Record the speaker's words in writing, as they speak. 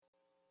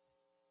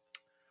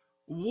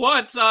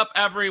What's up,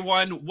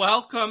 everyone?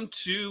 Welcome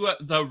to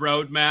The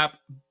Roadmap,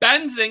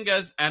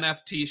 Benzinga's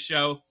NFT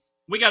show.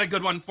 We got a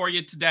good one for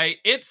you today.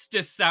 It's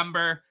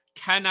December.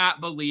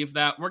 Cannot believe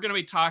that. We're going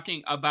to be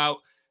talking about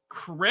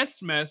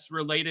Christmas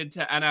related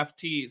to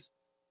NFTs.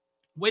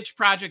 Which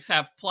projects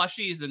have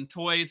plushies and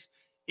toys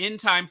in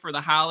time for the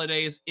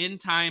holidays, in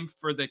time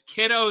for the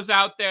kiddos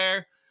out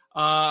there,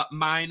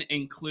 mine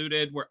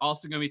included. We're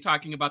also going to be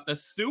talking about the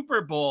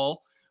Super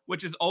Bowl,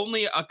 which is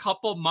only a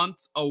couple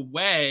months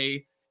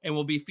away, and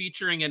we'll be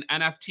featuring an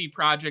NFT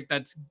project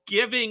that's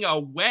giving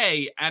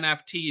away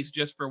NFTs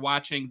just for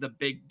watching the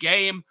big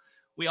game.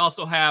 We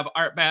also have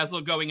Art Basel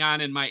going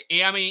on in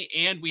Miami,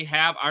 and we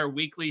have our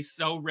weekly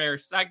So Rare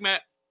segment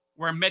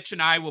where Mitch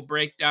and I will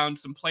break down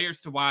some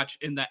players to watch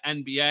in the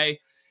NBA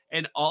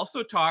and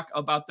also talk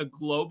about the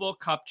Global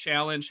Cup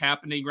Challenge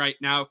happening right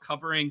now,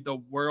 covering the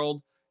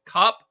World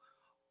Cup.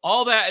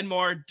 All that and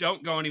more.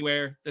 Don't go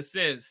anywhere. This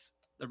is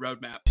The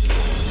Roadmap.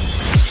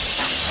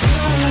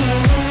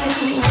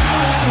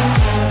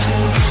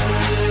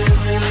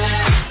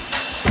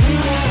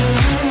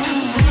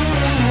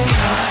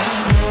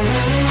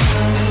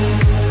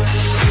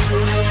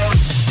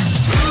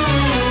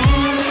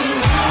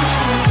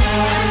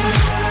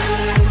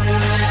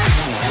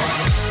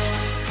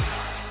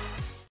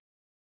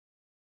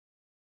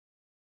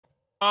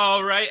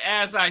 All right,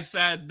 as I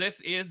said, this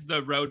is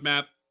The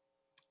Roadmap,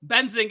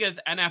 Benzinga's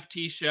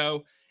NFT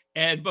show.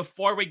 And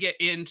before we get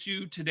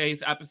into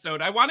today's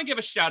episode, I want to give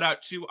a shout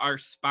out to our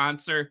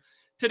sponsor.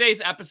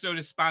 Today's episode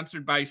is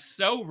sponsored by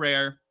So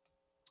Rare.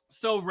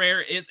 So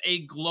Rare is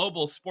a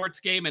global sports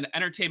game and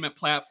entertainment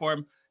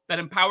platform that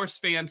empowers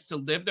fans to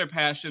live their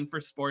passion for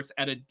sports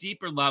at a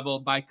deeper level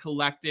by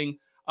collecting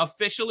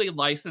officially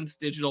licensed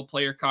digital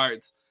player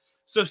cards.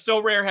 So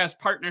Rare has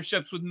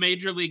partnerships with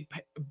Major League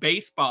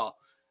Baseball,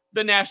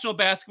 the National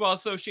Basketball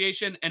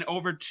Association, and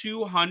over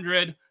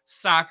 200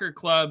 soccer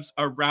clubs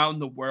around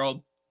the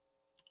world.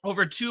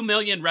 Over 2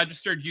 million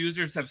registered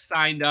users have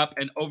signed up,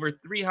 and over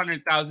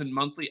 300,000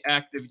 monthly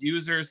active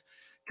users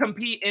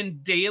compete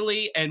in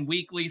daily and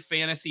weekly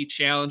fantasy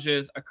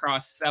challenges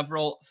across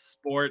several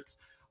sports.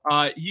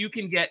 You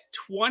can get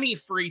 20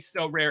 free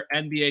So Rare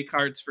NBA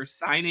cards for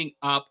signing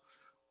up.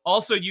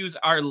 Also use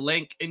our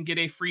link and get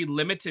a free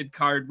limited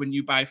card when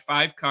you buy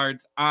 5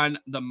 cards on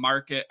the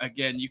market.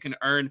 Again, you can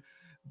earn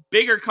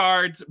bigger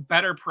cards,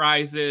 better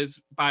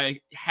prizes by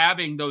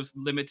having those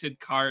limited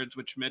cards,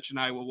 which Mitch and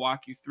I will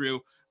walk you through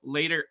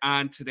later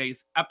on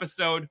today's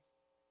episode.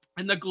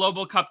 And the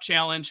Global Cup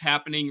Challenge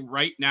happening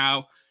right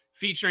now,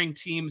 featuring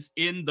teams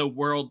in the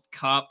World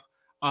Cup.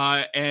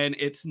 And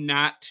it's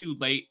not too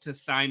late to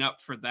sign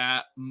up for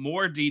that.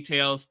 More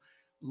details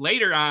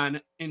later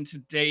on in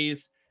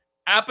today's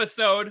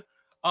episode.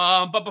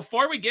 But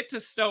before we get to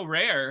So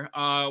Rare,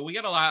 we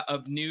got a lot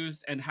of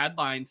news and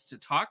headlines to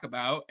talk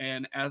about.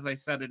 And as I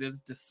said, it is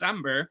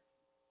December.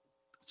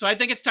 So I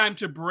think it's time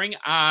to bring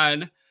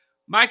on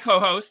my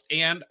co-host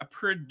and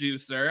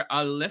producer,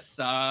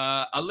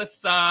 Alyssa.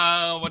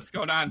 Alyssa, what's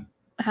going on?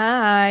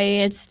 Hi,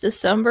 it's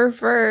December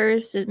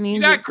 1st. It means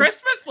you got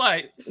Christmas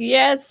lights.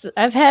 Yes,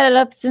 I've had it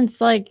up since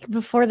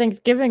before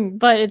Thanksgiving,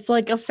 but it's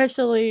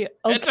officially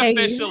okay.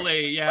 It's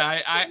officially,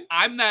 yeah.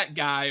 I'm that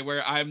guy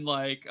where I'm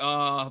like,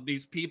 oh,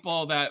 these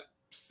people that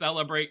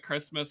celebrate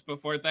Christmas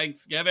before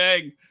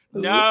Thanksgiving.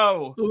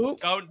 No,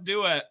 don't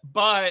do it.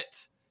 But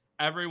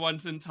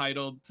everyone's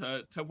entitled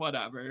to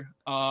whatever.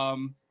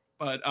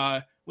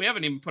 But we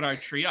haven't even put our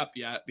tree up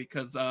yet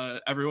because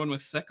everyone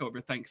was sick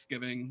over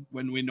Thanksgiving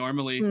when we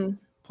normally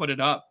put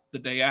it up the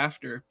day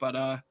after.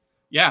 But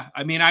yeah,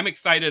 I mean, I'm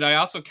excited. I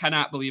also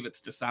cannot believe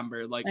it's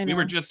December. We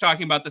were just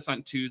talking about this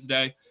on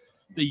Tuesday.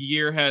 The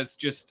year has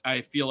just,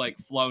 I feel like,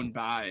 flown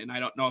by. And I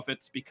don't know if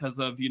it's because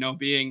of,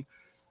 being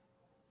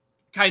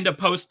kind of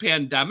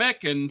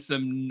post-pandemic and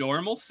some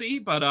normalcy,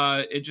 but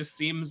it just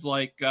seems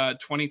like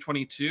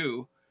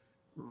 2022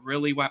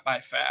 really went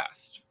by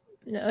fast.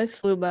 No, it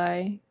flew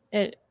by.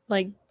 It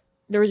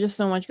there was just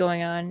so much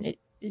going on.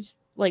 It's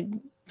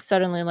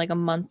suddenly a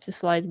month just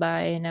flies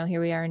by, and now here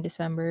we are in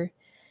December.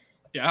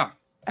 Yeah.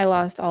 I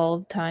lost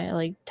all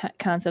time,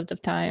 concept of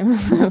time.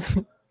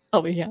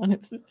 I'll be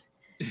honest.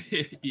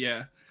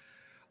 Yeah.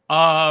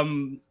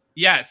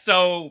 Yeah.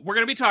 So we're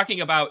going to be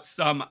talking about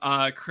some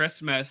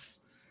Christmas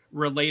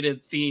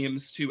related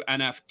themes to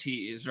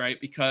NFTs, right?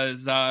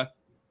 Because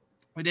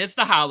it is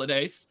the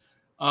holidays.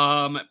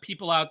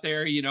 People out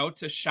there,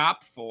 to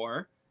shop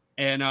for.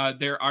 And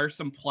there are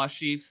some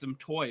plushies, some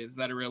toys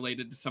that are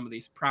related to some of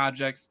these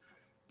projects.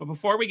 But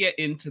before we get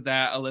into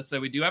that, Alyssa,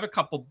 we do have a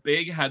couple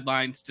big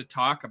headlines to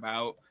talk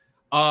about.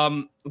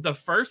 The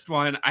first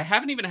one, I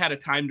haven't even had a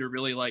time to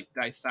really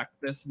dissect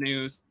this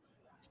news,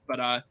 but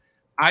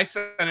I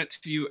sent it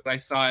to you. I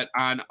saw it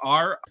on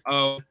our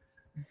own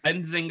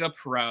Benzinga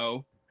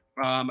Pro.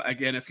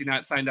 Again, if you're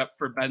not signed up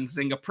for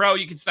Benzinga Pro,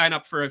 you can sign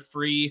up for a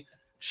free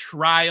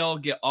trial,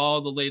 get all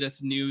the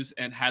latest news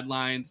and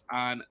headlines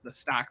on the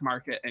stock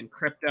market and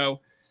crypto.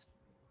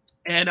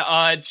 And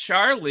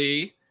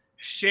Charlie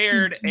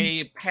shared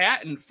a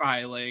patent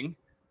filing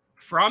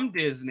from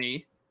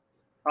Disney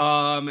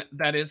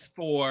That is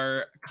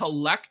for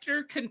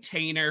collector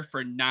container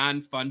for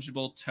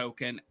non-fungible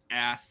token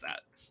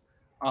assets.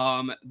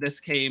 This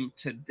came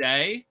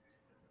today.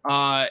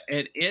 And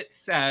it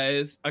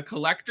says a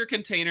collector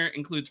container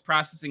includes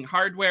processing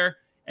hardware,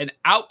 an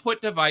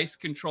output device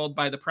controlled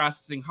by the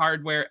processing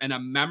hardware, and a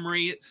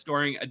memory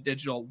storing a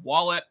digital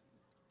wallet.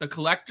 The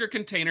collector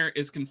container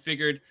is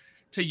configured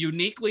to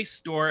uniquely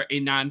store a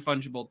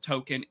non-fungible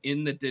token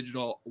in the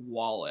digital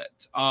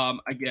wallet.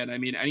 Again, I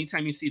mean,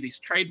 anytime you see these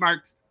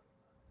trademarks,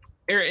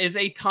 there is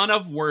a ton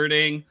of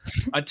wording,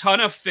 a ton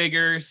of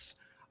figures.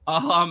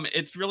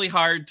 It's really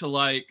hard to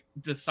like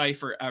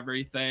decipher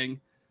everything.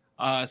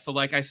 So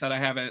like I said, I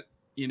haven't,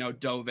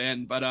 dove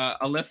in. But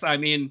Alyssa, I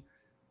mean,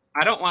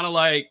 I don't want to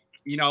like,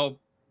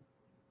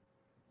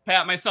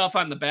 pat myself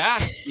on the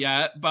back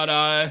yet, but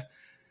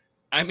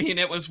I mean,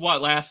 it was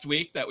what, last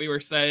week that we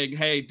were saying,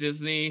 hey,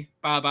 Disney,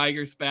 Bob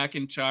Iger's back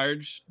in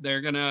charge.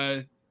 They're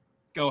gonna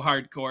go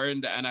hardcore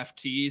into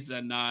NFTs,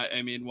 and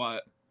I mean,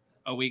 what,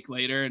 a week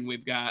later, and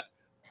we've got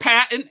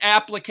patent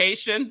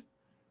application,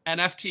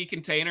 NFT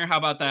container. How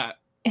about that?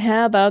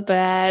 How about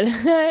that?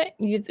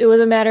 It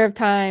was a matter of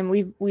time.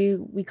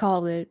 We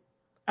called it.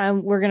 I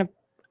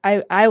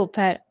will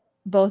pet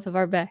both of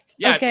our backs.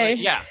 Yeah, okay.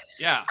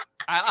 Yeah.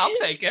 I'll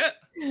take it.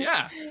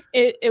 Yeah.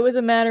 It was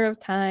a matter of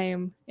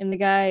time, and the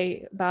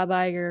guy Bob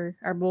Iger,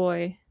 our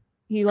boy,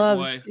 he's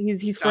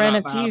for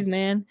NFTs,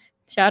 man.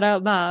 Shout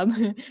out Bob.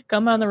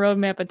 Come on the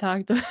roadmap and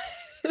talk to us.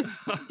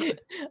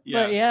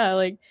 Yeah. But yeah,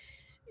 like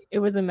it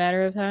was a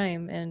matter of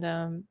time,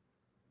 and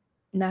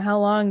now how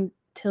long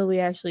till we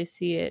actually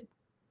see it?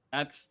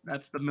 That's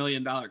the $1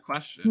 million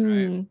question,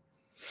 right?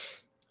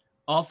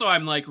 Also,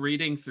 I'm like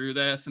reading through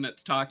this, and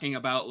it's talking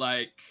about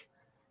like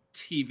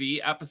TV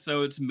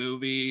episodes,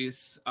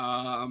 movies.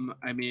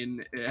 I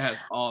mean, it has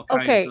all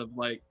kinds of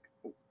like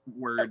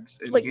words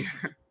in like,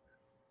 here.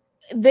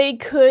 They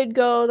could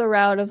go the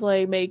route of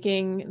like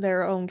making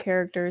their own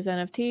characters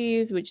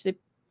NFTs, which they,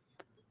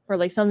 or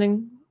like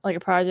something like a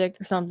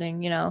project or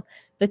something,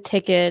 the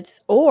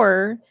tickets,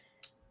 or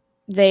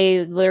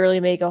they literally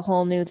make a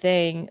whole new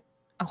thing,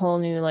 a whole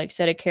new like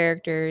set of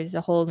characters,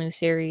 a whole new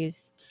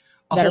series.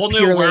 A whole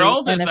new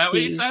world? NFTs. Is that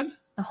what you said?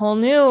 A whole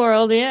new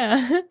world,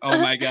 yeah. Oh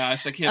my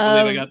gosh, I can't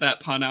believe I got that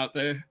pun out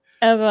there.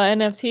 Of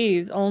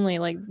NFTs only,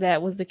 like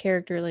that was the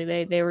character.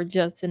 Like they were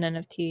just an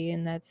NFT,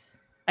 and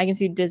I can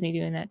see Disney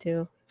doing that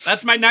too.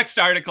 That's my next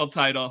article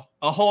title.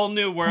 A whole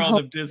new world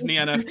of Disney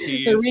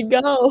NFTs. There we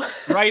go.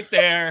 Right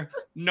there.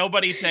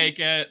 Nobody take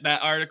it.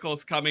 That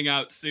article's coming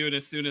out soon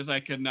as I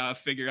can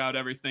figure out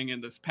everything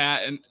in this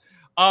patent.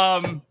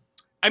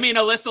 I mean,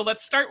 Alyssa,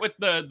 let's start with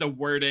the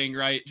wording,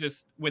 right?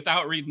 Just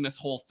without reading this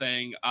whole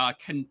thing.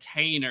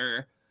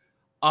 Container.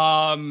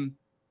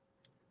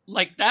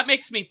 Like that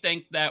makes me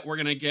think that we're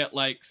gonna get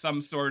like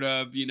some sort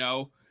of,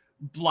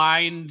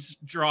 blind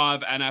draw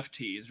of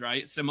NFTs,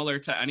 right? Similar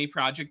to any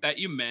project that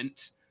you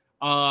mint.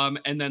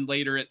 And then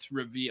later it's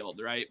revealed,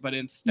 right? But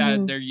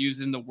instead they're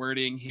using the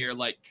wording here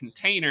like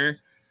container,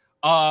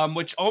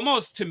 which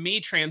almost to me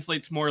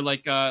translates more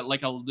like a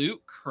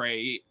loot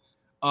crate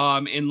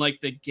in like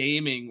the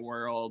gaming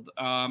world.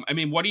 I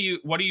mean, what do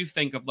you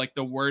think of like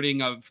the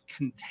wording of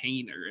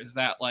container? Is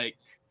that like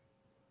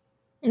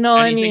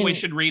anything we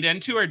should read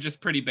into, or just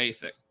pretty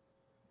basic?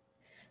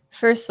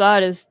 First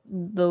thought is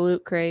the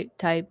loot crate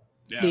type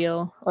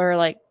deal, or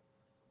like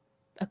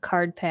a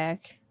card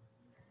pack.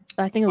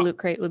 I think a loot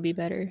crate would be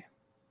better,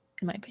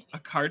 in my opinion. A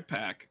card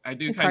pack. I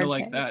do kind of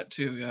like that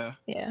too. Yeah.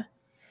 Yeah.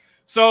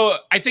 So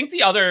I think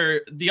the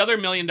other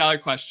 $1 million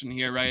question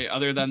here, right,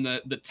 other than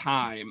the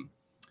time,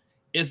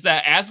 is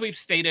that as we've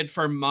stated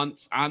for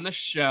months on the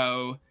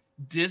show,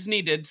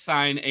 Disney did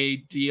sign a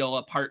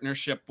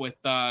partnership with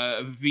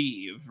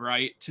Vive,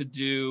 right, to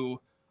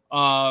do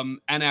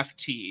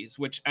NFTs,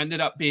 which ended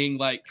up being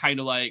like kind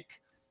of like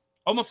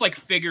almost like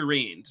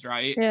figurines,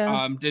 right?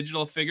 Yeah.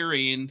 Digital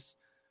figurines.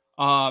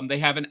 They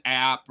have an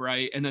app,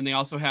 right? And then they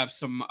also have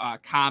some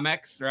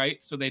comics,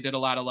 right? So they did a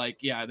lot of like,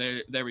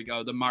 there we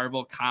go, the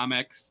Marvel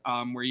comics,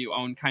 where you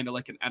own kind of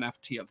like an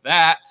NFT of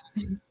that.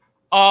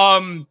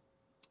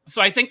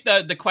 So I think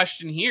the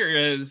question here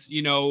is,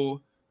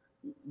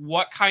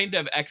 what kind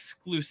of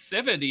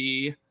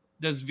exclusivity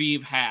does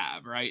Vive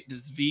have, right?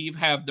 Does Vive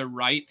have the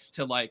rights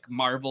to like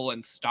Marvel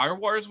and Star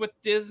Wars with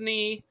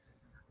Disney?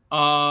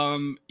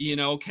 Can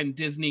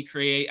Disney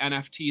create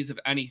NFTs of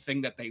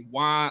anything that they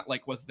want?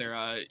 Like, was there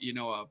a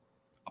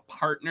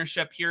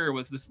partnership here, or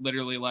was this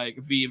literally like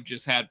Vive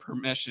just had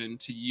permission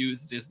to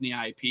use Disney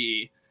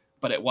IP,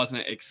 but it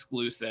wasn't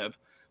exclusive?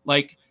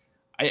 Like,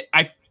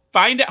 I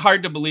find it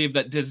hard to believe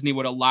that Disney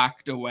would have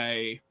locked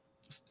away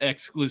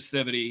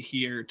exclusivity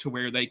here to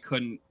where they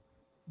couldn't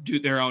do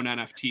their own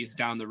NFTs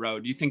down the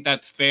road. Do you think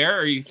that's fair,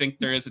 or you think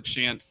there is a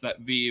chance that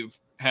Vive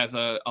has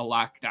a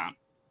lockdown?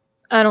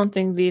 I don't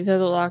think Vive has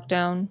a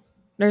lockdown.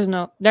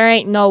 There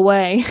ain't no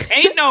way.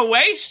 Ain't no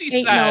way, she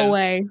ain't says. No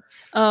way.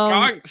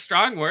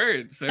 Strong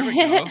words. There we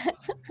go.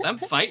 Them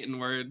fighting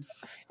words.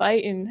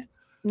 Fighting.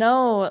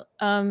 No.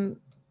 I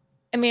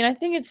mean, I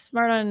think it's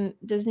smart on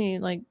Disney.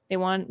 Like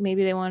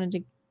maybe they wanted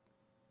to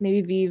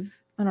maybe Vive.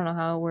 I don't know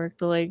how it worked,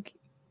 but like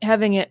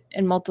having it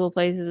in multiple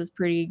places is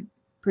pretty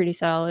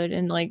solid.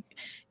 And like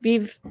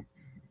Vive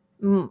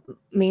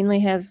mainly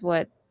has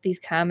what these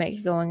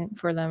comics going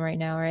for them right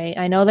now, right?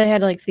 I know they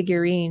had like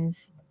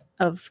figurines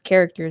of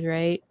characters,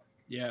 right?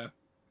 Yeah.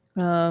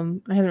 I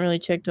haven't really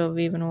checked out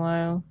Vive in a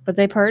while, but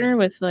they partner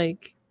with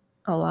like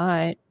a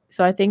lot,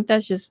 so I think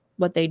that's just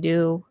what they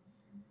do.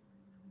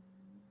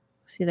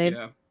 See, they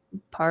Yeah.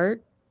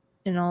 part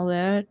and all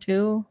that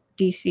too.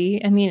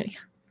 DC. I mean,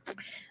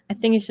 I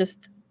think it's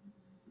just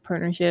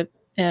partnership,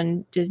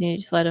 and Disney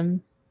just let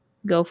them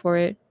go for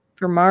it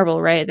for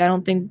Marvel, right? I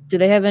don't think. Do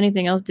they have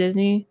anything else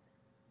Disney,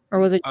 or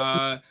was it?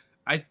 I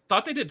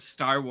thought they did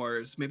Star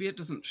Wars. Maybe it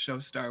doesn't show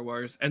Star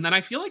Wars. And then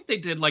I feel like they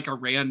did like a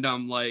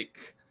random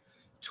like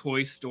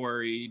Toy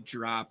Story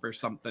drop or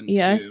something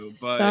Yeah, I too.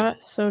 But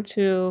thought so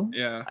too.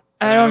 yeah,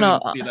 but I I don't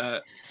don't know.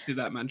 even see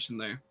that mentioned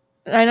there.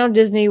 I know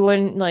Disney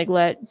wouldn't like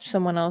let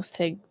someone else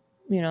take,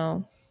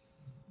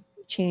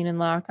 chain and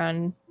lock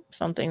on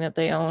something that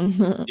they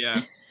own.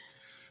 Yeah.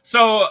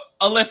 So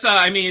Alyssa,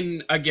 I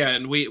mean,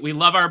 again, we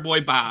love our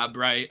boy Bob,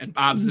 right? And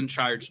Bob's in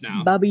charge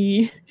now.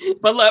 Bobby.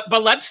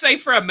 But let's say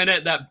for a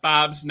minute that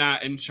Bob's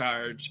not in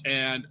charge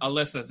and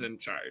Alyssa's in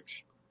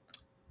charge.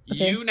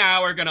 Okay. You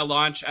now are going to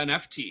launch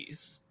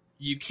NFTs.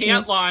 You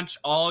can't launch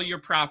all your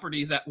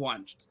properties at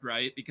once,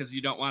 right? Because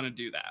you don't want to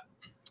do that.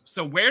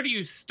 So where do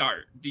you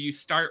start? Do you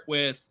start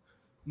with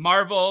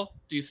Marvel?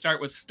 Do you start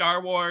with Star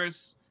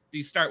Wars? Do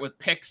you start with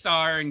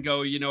Pixar and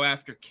go,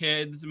 after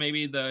kids,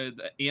 maybe the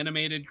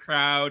animated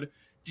crowd?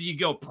 Do you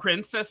go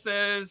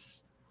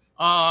princesses?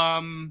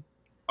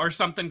 Or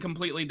something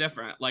completely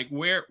different? Like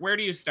where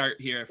do you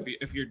start here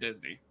if you're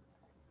Disney?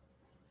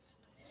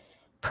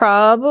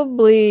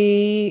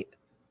 Probably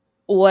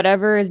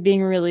whatever is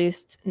being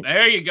released.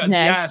 There you go.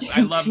 Next. Yes,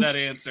 I love that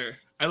answer.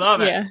 I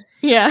love it.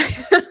 Yeah.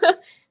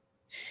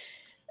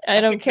 I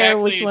don't care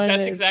which one That's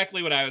it is.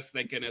 exactly what I was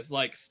thinking. Is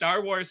like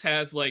Star Wars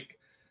has like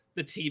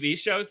the TV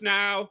shows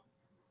now.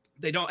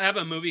 They don't have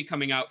a movie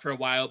coming out for a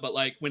while, but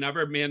like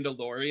whenever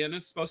Mandalorian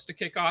is supposed to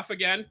kick off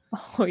again,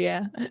 oh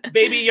yeah,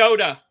 Baby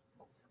Yoda,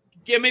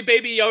 give me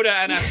Baby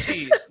Yoda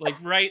NFTs like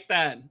right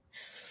then,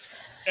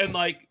 and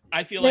like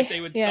I feel like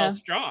they would sell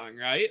strong,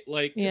 right?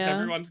 Like because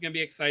everyone's gonna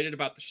be excited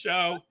about the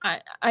show.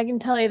 I can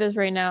tell you this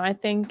right now. I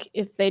think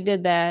if they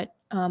did that,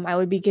 I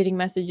would be getting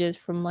messages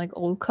from like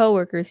old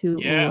coworkers who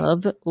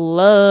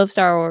love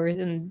Star Wars,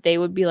 and they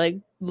would be like,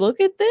 "Look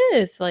at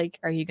this! Like,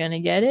 are you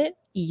gonna get it?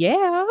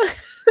 Yeah."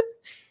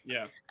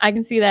 Yeah. I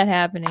can see that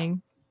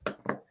happening.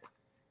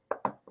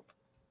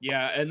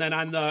 Yeah, and then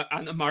on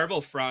the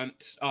Marvel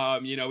front,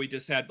 we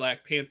just had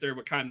Black Panther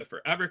Wakanda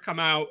Forever come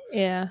out.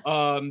 Yeah.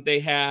 They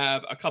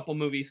have a couple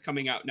movies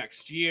coming out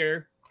next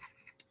year.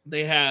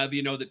 They have,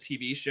 the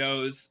TV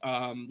shows.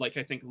 Like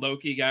I think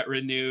Loki got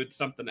renewed,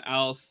 something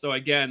else. So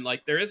again,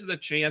 like there is the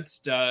chance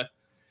to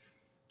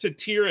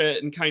tier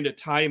it and kind of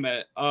time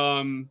it.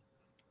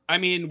 I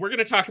mean, we're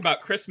gonna talk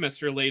about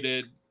Christmas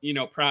related,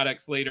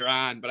 products later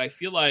on, but I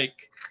feel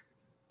like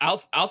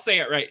I'll say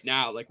it right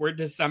now. Like we're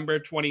December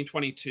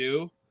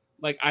 2022.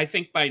 Like I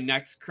think by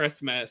next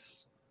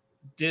Christmas,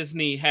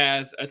 Disney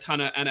has a ton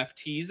of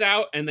NFTs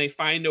out and they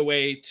find a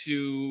way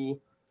to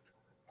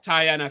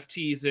tie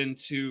NFTs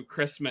into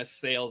Christmas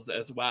sales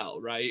as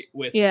well, right?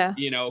 With,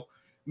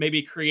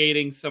 maybe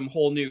creating some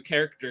whole new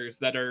characters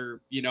that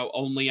are,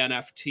 only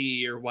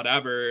NFT or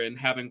whatever and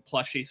having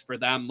plushies for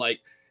them. Like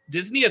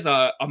Disney is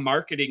a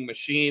marketing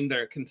machine.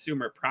 They're a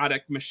consumer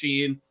product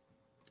machine.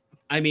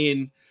 I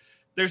mean,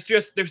 there's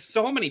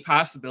so many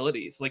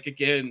possibilities. Like,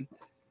 again,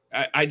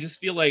 I just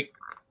feel like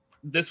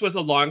this was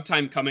a long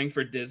time coming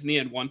for Disney,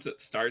 and once it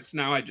starts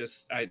now, I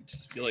just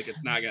feel like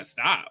it's not gonna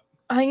stop.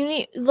 I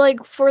mean, like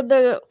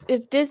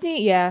if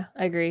Disney, I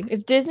agree.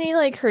 If Disney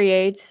like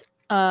creates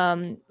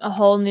a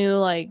whole new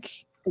like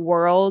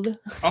world,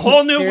 a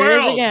whole new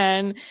world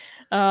again,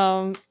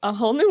 a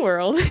whole new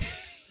world.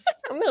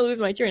 I'm gonna lose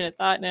my train of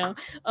thought now.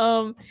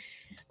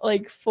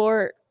 Like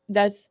for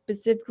that's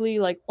specifically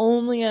like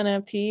only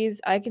NFTs,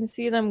 I can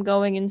see them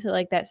going into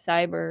like that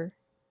cyber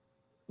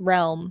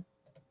realm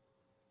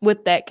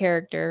with that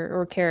character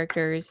or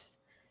characters.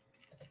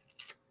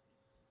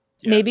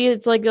 Yeah. Maybe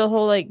it's like the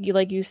whole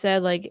like you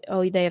said, like,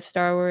 oh, they have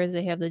Star Wars,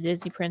 they have the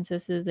Disney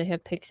princesses, they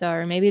have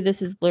Pixar. Maybe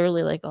this is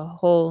literally like a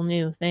whole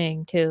new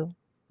thing too,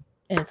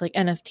 and it's like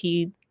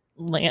NFT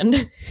land.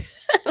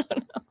 I don't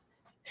know.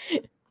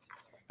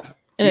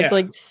 And it's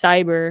like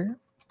cyber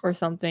or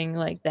something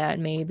like that.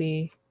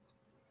 Maybe.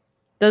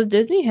 Does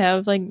Disney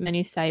have like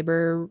many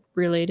cyber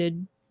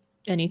related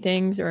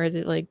anythings, or is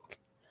it like?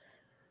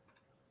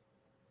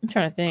 I'm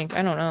trying to think.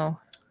 I don't know.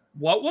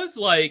 What was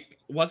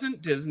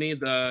wasn't Disney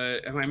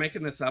am I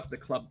making this up, the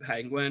Club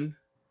Penguin?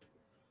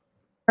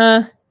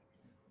 What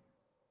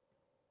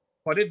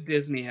did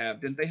Disney have?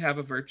 Didn't they have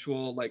a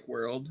virtual like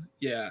world?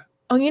 Yeah.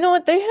 Oh, you know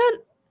what?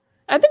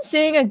 I've been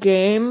seeing a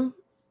game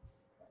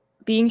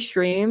being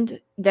streamed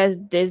that's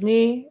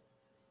Disney.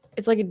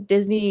 It's like a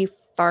Disney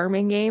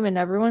farming game, and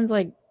everyone's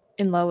like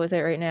in love with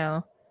it right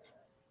now.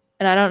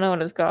 And I don't know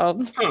what it's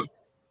called. Huh.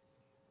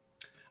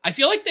 I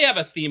feel like they have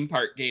a theme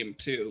park game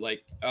too.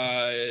 Like,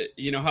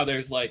 you know how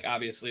there's like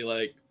obviously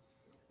like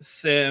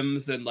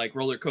Sims and like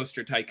Roller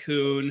Coaster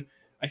Tycoon.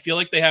 I feel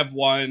like they have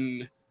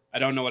one. I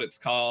don't know what it's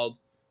called,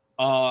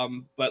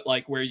 but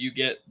like where you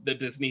get the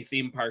Disney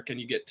theme park and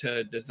you get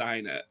to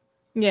design it.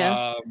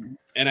 Yeah.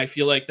 And I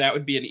feel like that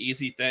would be an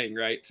easy thing,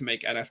 right, to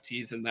make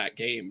NFTs in that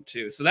game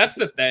too. So that's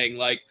the thing.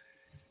 Like,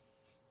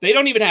 they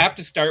don't even have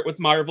to start with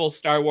Marvel,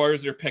 Star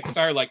Wars, or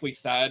Pixar, like we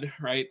said,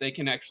 right? They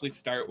can actually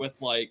start with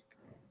like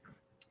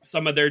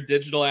some of their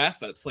digital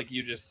assets, like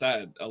you just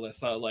said,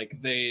 Alyssa. Like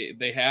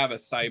they have a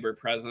cyber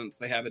presence,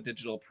 they have a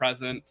digital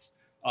presence.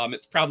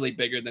 It's probably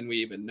bigger than we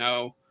even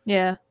know.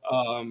 Yeah.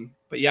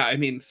 But yeah, I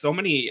mean, so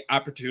many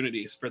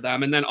opportunities for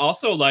them. And then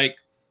also, like,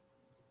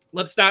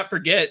 let's not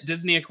forget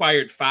Disney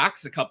acquired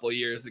Fox a couple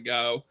years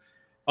ago,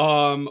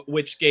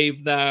 which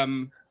gave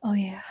them Oh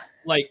yeah.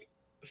 like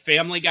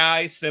Family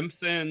Guy,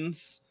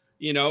 Simpsons,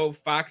 you know,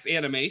 Fox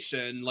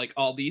Animation, like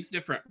all these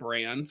different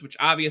brands, which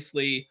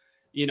obviously,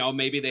 you know,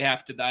 maybe they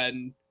have to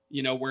then,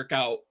 you know, work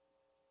out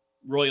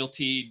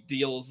royalty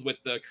deals with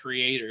the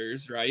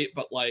creators, right?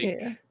 But like,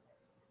 Yeah.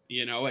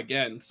 you know,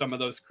 again, some of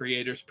those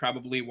creators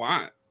probably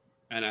want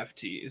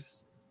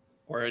NFTs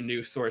or a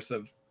new source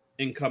of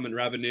income and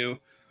revenue.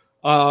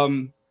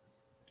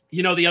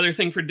 You know, the other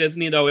thing for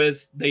Disney though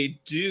is they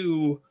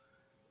do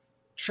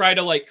try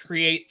to like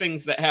create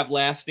things that have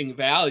lasting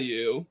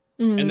value.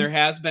 And there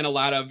has been a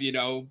lot of, you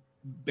know,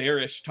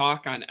 bearish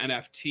talk on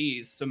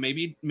NFTs. So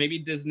maybe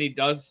Disney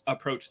does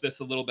approach this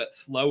a little bit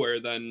slower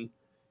than,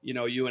 you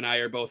know, you and I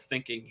are both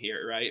thinking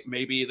here, right?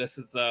 Maybe this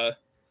is a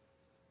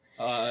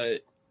I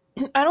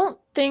don't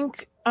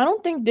think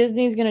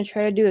Disney's gonna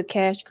try to do a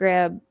cash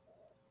grab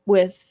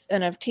with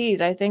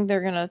NFTs. I think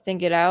they're gonna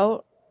think it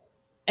out,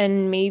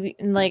 and maybe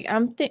like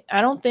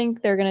I don't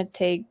think they're gonna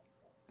take.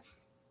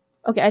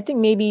 Okay, I think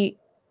maybe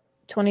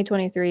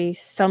 2023,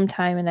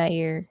 sometime in that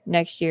year,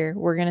 next year,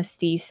 we're gonna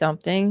see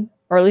something,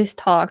 or at least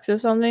talks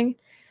of something.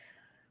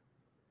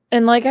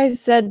 And like I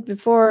said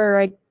before,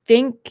 I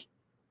think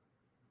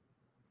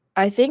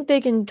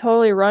they can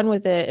totally run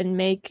with it and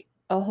make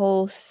a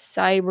whole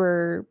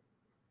cyber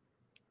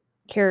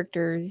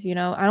characters, you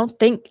know. I don't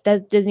think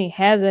that Disney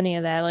has any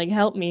of that. Like,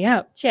 help me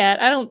out, chat.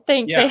 I don't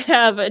think they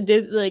have I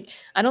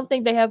don't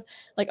think they have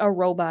like a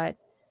robot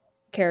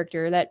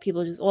character that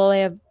people just, well,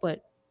 they have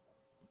what?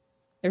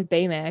 There's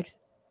Baymax.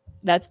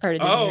 That's part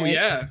of Disney, oh right?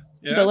 yeah.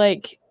 But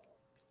like,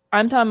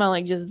 I'm talking about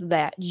like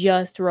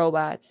just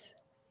robots.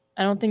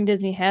 I don't think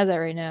Disney has that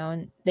right now,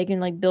 and they can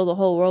like build a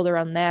whole world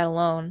around that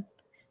alone,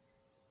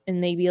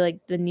 and maybe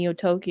like the Neo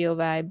Tokyo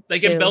vibe. They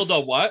can build a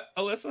what,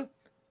 Alyssa?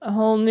 A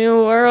whole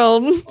new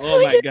world.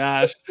 Oh my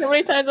gosh! How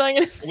many times am I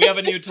gonna say? We have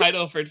a new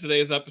title for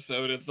today's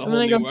episode. It's a I'm whole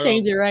gonna new go world.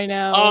 change it right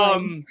now.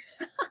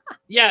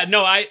 Yeah,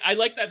 no, I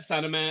like that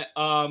sentiment.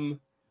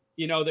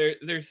 You know,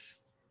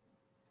 there's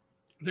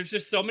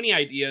just so many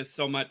ideas,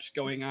 so much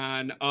going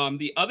on.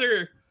 The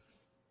other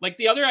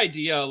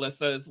idea,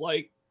 Alyssa, is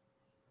like,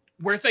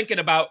 we're thinking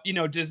about, you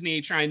know,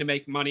 Disney trying to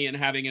make money and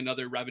having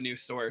another revenue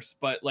source,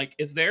 but like,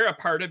 is there a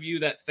part of you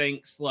that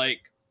thinks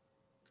like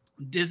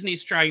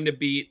Disney's trying to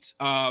beat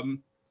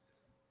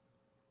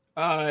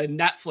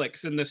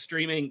Netflix in the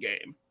streaming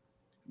game?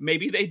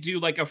 Maybe they do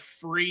like a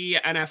free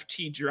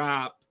NFT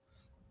drop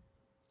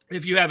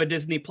if you have a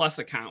Disney Plus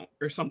account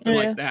or something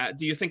like that.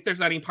 Do you think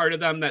there's any part of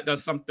them that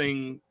does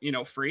something, you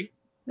know, free?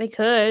 They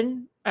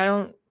could.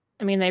 I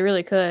mean, they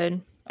really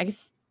could. I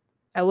guess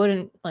I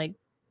wouldn't like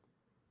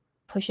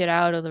push it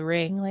out of the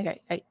ring.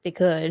 Like they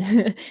could.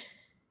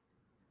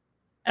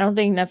 I don't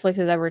think Netflix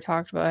has ever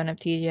talked about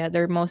NFTs yet.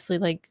 They're mostly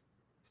like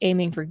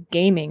aiming for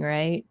gaming,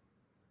 right?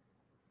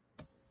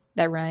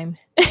 That rhymed.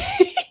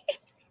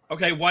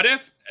 Okay, what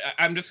if,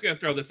 I'm just going to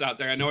throw this out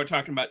there. I know we're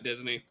talking about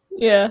Disney.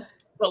 Yeah.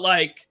 But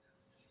like,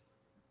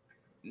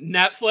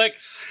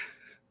 Netflix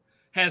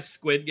has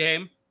Squid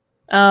Game.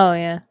 Oh,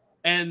 yeah.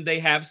 And they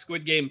have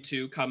Squid Game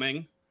 2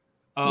 coming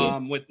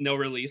Yes. with no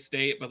release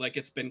date, but like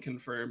it's been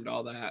confirmed,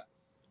 all that.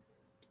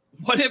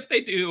 What if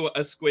they do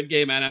a Squid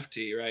Game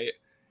NFT, right?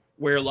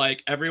 Where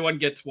like everyone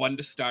gets one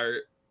to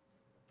start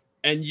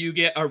and you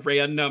get a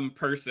random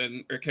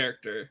person or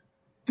character.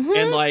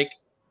 And like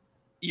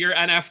your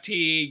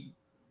NFT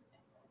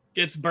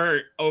gets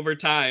burnt over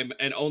time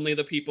and only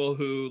the people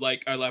who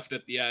like are left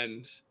at the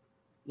end,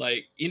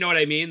 like, you know what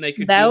I mean? They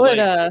could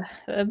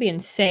that'd be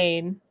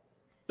insane.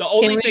 The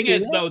only thing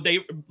is though, they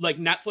like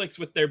Netflix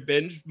with their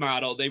binge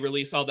model, they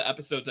release all the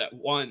episodes at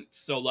once.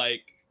 So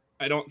like,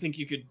 I don't think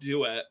you could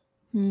do it.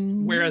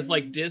 Whereas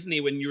like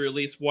Disney, when you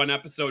release one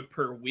episode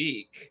per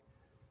week,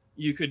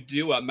 you could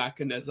do a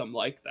mechanism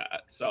like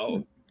that.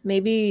 So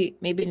maybe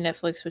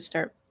Netflix would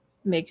start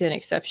making an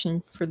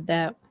exception for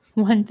that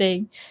one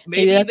thing.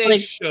 Maybe that's they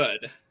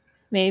should.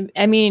 Maybe,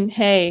 I mean,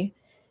 hey,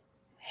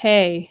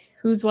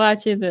 who's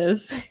watching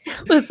this?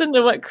 Listen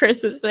to what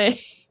Chris is saying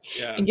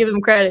and give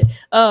him credit.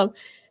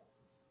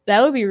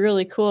 That would be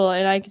really cool,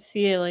 and I could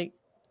see it. Like,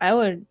 I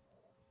would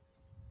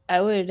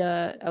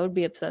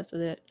be obsessed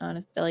with it.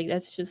 Honestly, like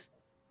that's just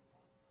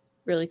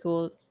really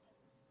cool.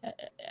 I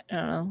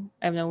don't know.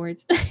 I have no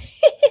words.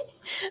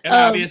 And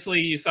obviously,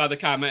 you saw the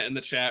comment in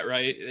the chat,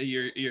 right?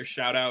 Your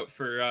shout out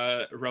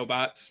for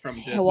robots from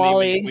Disney.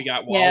 Wall-E. We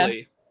got Yeah.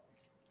 Wall-E.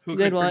 It's a Who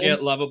good could forget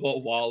one.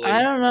 lovable Wall-E?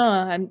 I don't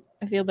know.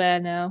 I feel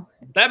bad now.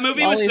 That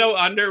movie was Wall-E's- so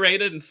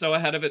underrated and so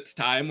ahead of its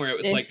time, where it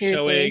was Yeah, like seriously.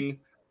 showing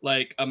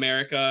like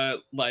America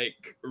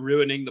like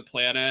ruining the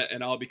planet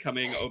and all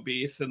becoming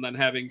obese and then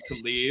having to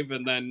leave,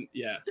 and then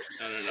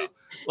no.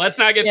 Let's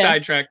not get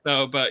sidetracked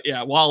though, but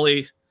yeah,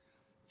 Wall-E,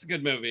 it's a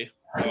good movie.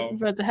 So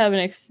about to have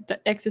an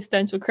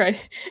existential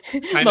crisis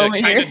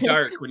moment here. Kind of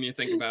dark when you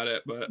think about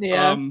it, but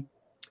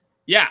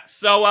yeah.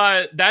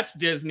 So that's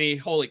Disney.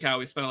 Holy cow,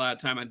 we spent a lot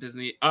of time on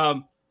Disney.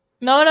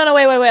 No,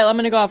 wait. I'm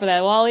gonna go off of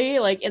that. Wall-E,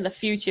 like in the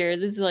future,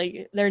 this is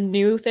like their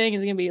new thing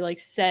is gonna be like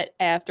set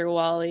after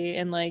Wall-E,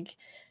 and like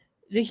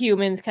the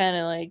humans kind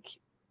of like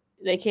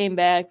they came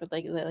back, but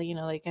like you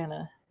know, like kind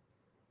of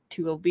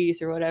too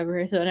obese or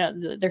whatever. So now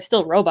there's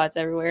still robots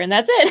everywhere, and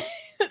that's it.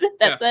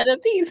 That's the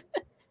NFTs.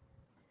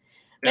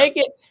 Make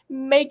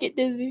it,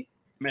 Disney.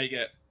 Make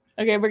it.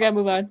 Okay, we're gonna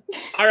move on.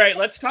 All right,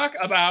 let's talk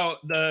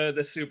about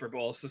the Super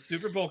Bowl. So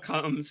Super Bowl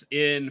comes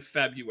in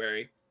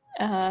February.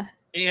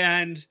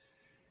 And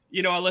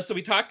you know, Alyssa,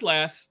 we talked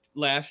last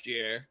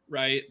year,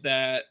 right,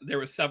 that there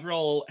were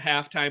several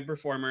halftime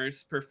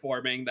performers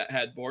performing that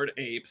had Bored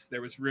Apes.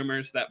 There was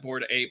rumors that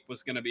Bored Ape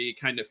was going to be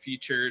kind of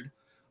featured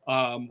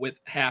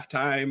with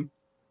halftime.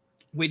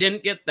 We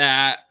didn't get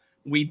that.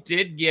 We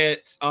did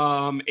get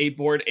a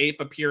Bored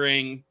Ape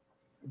appearing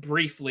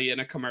briefly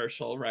in a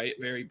commercial, right?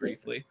 Very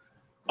briefly.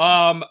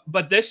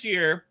 But this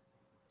year,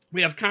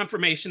 we have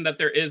confirmation that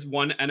there is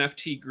one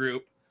NFT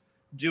group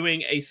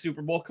doing a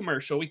Super Bowl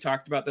commercial. We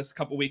talked about this a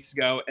couple weeks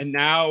ago. And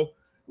now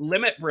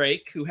Limit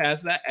Break, who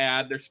has that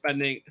ad, they're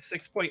spending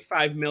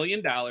 $6.5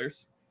 million.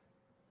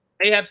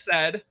 They have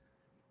said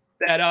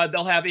that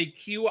they'll have a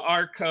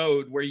QR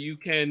code where you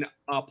can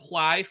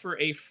apply for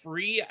a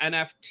free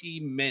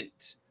NFT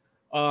mint.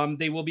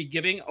 They will be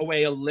giving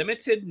away a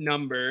limited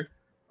number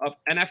of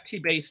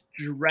NFT-based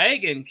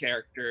dragon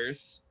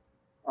characters,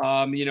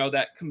 you know,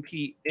 that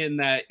compete in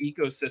that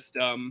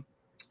ecosystem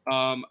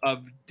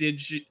of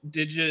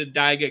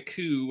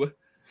Digidaigaku,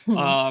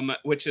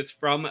 which is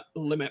from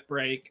Limit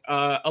Break.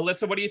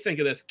 Alyssa, what do you think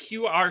of this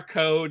QR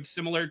code?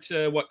 Similar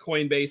to what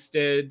Coinbase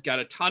did, got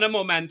a ton of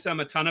momentum,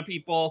 a ton of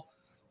people,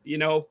 you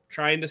know,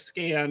 trying to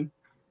scan.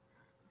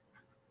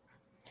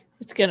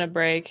 It's gonna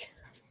break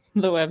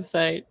the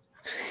website.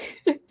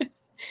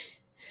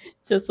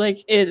 Just like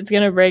it's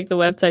gonna break the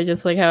website,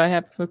 just like how it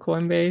happened with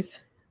Coinbase.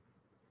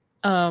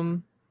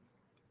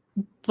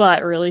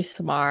 But really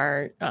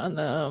smart on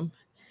them.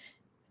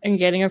 And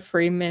getting a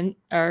free mint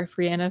or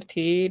free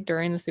NFT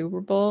during the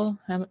Super Bowl,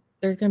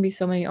 there's gonna be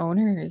so many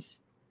owners.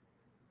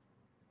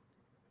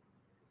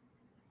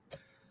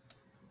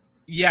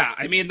 Yeah,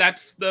 I mean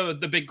that's the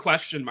big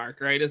question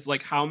mark, right? Is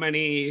like how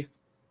many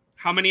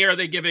are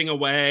they giving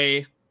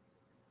away?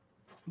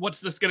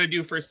 What's this gonna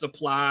do for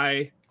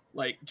supply?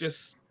 Like,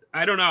 just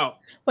I don't know.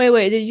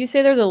 Wait, did you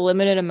say there's a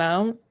limited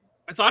amount?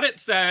 I thought it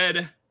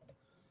said,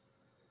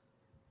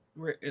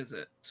 where is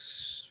it?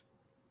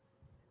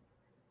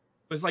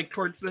 It was like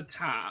towards the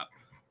top.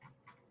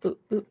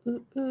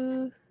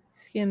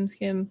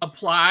 Skim.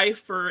 Apply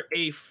for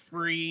a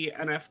free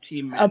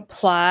NFT mint.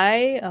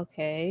 Apply,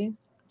 okay.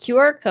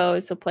 QR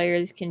code so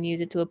players can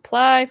use it to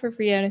apply for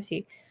free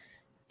NFT.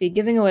 Be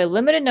giving away a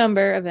limited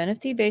number of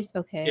NFT based.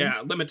 Okay.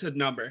 Yeah, limited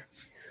number.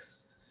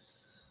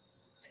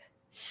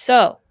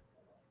 So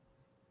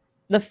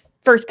the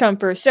first come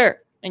first serve,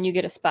 and you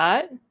get a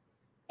spot.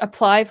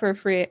 Apply for a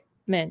free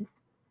mint.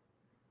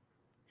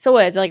 So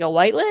what? It's like a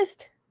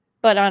whitelist,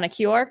 but on a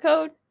QR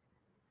code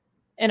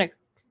in a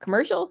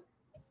commercial.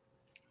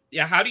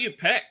 Yeah, how do you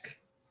pick?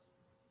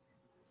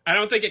 I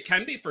don't think it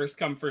can be first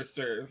come first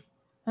serve.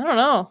 I don't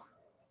know.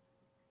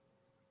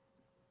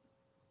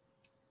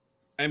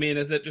 I mean,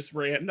 is it just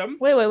random?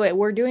 Wait.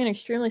 We're doing an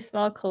extremely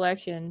small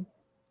collection.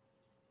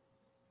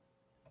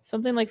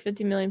 Something like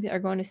 50 million people are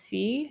going to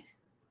see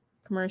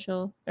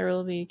commercial. There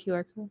will be a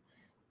QR code.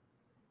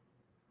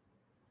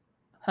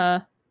 Huh?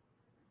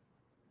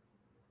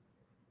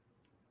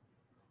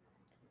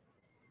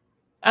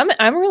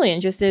 I'm really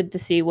interested to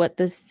see what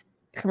this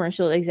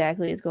commercial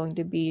exactly is going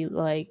to be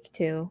like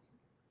too.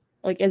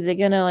 Like, is it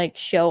gonna like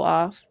show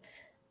off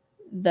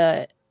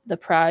the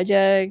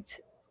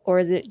project, or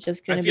is it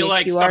just gonna be a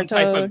like QR some code?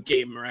 Type of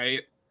game, right?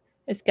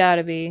 It's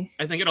gotta be.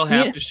 I think it'll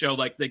have to show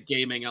like the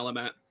gaming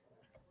element.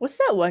 What's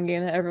that one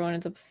game that everyone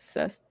is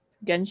obsessed?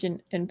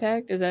 Genshin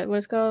Impact? Is that what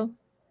it's called?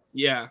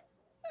 Yeah.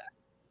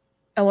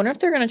 I wonder if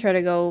they're gonna try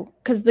to go,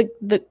 because the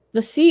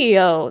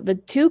CEO, the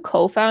two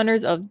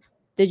co-founders of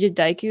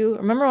Digidaiku.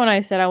 Remember when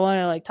I said I want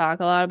to like talk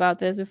a lot about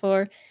this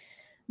before?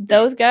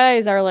 Those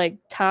guys are like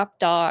top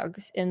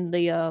dogs in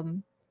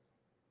the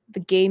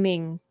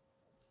gaming.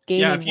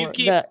 Yeah, if you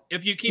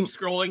keep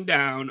scrolling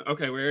down,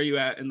 okay, where are you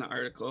at in the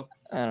article?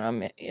 I don't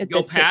know.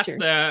 Go past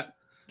that.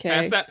 Okay.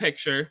 Past that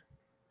picture.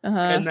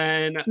 And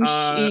then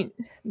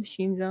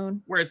Machine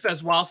Zone, where it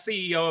says while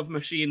CEO of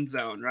Machine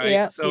Zone, right?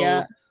 Yeah. So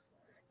yeah.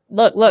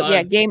 Look,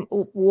 yeah, Game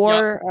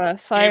War,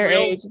 Fire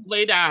Gabriel Age.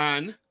 laid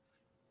on.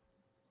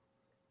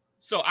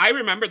 So I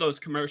remember those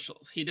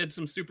commercials. He did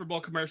some Super Bowl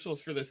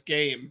commercials for this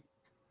game,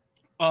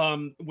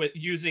 with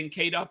using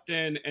Kate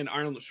Upton and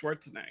Arnold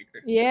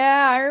Schwarzenegger.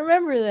 Yeah, I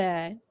remember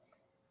that.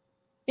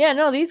 Yeah,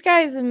 no, these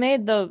guys have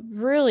made the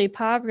really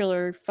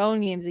popular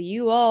phone games that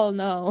you all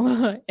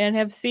know and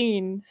have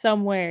seen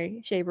some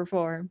way, shape, or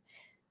form.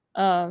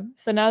 So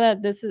now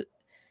that this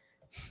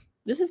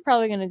is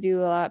probably going to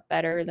do a lot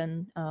better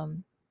than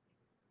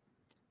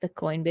the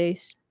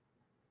Coinbase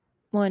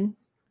one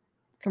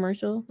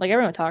commercial. Like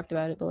everyone talked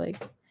about it, but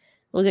like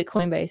look at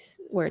Coinbase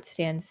where it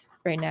stands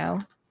right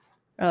now.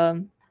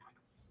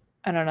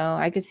 I don't know.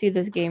 I could see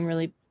this game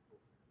really.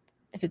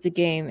 If it's a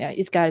game,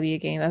 it's got to be a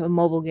game, a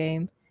mobile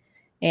game,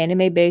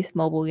 anime-based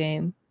mobile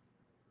game.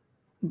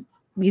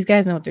 These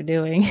guys know what they're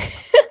doing.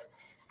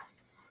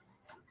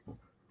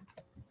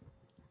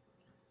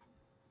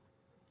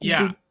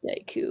 Yeah.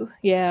 Daiku.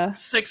 Yeah.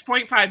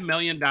 $6.5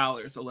 million,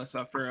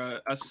 Alyssa, for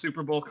a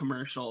Super Bowl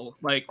commercial.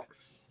 Like,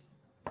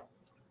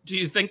 do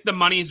you think the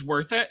money's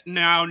worth it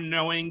now,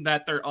 knowing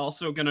that they're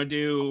also going to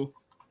do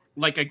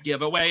like a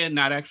giveaway and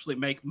not actually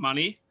make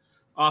money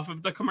off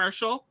of the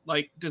commercial?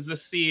 Like, does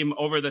this seem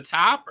over the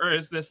top, or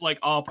is this like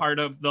all part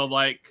of the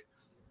like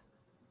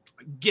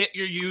get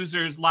your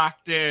users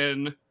locked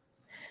in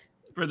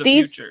for the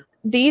future?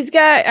 These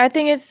guys, I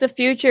think it's the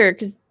future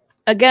because,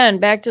 again,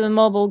 back to the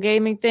mobile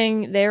gaming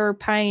thing, they were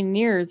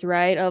pioneers,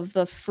 right, of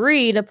the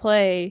free to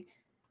play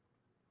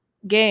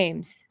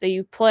games that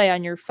you play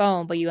on your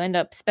phone, but you end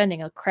up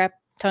spending a crap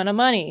ton of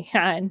money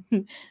on.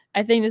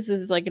 I think this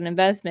is like an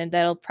investment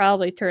that'll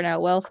probably turn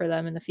out well for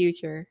them in the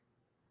future.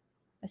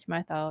 That's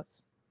my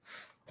thoughts.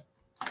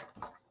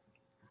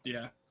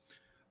 Yeah.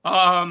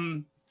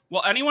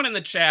 Well, anyone in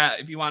the chat,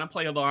 if you want to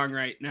play along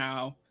right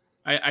now,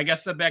 I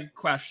guess the big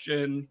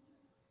question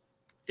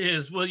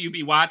is, will you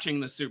be watching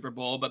the Super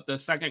Bowl? But the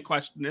second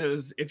question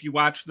is, if you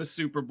watch the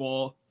Super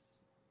Bowl,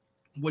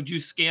 would you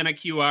scan a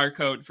QR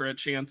code for a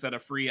chance at a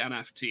free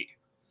NFT?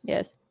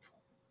 Yes.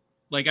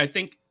 Like, I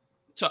think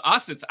to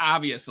us, it's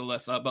obvious,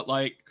 Alyssa, but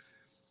like,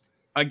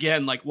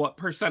 again, like what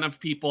percent of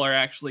people are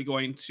actually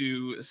going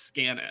to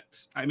scan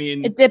it? I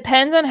mean, it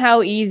depends on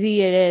how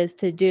easy it is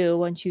to do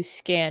once you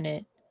scan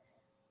it.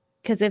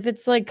 Because if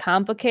it's like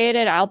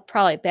complicated, I'll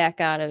probably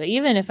back out of it.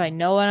 Even if I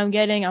know what I'm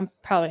getting, I'm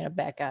probably going to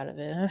back out of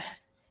it.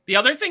 The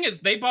other thing is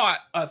they bought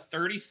a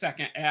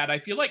 30-second ad. I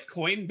feel like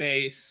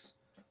Coinbase,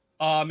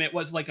 it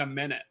was like a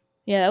minute.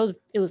 Yeah,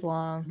 it was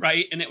long.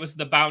 Right? And it was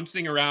the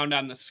bouncing around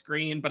on the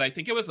screen, but I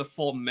think it was a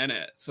full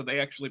minute. So they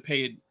actually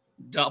paid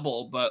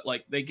double, but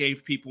like they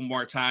gave people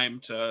more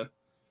time to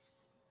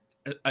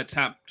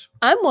attempt.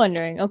 I'm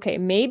wondering, okay,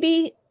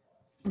 maybe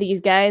these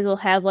guys will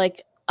have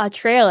like a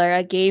trailer,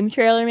 a game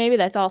trailer maybe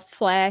that's all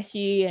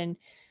flashy and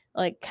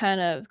like kind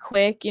of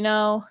quick, you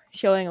know,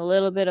 showing a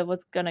little bit of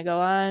what's going to go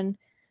on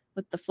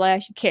with the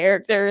flashy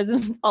characters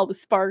and all the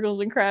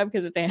sparkles and crap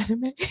because it's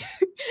anime.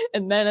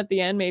 And then at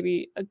the end,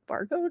 maybe a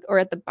barcode, or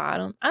at the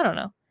bottom. I don't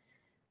know.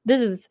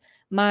 This is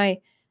my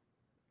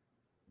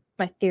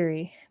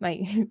theory.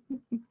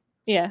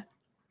 Yeah.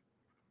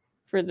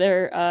 For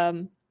their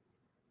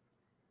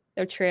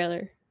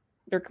trailer,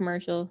 their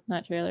commercial,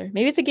 not trailer.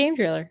 Maybe it's a game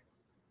trailer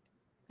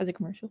as a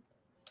commercial.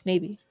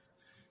 Maybe.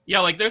 Yeah,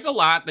 like there's a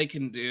lot they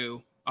can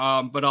do.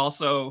 But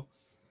also,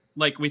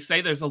 like we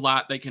say, there's a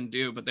lot they can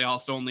do, but they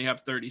also only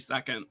have 30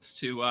 seconds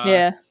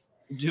to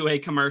do a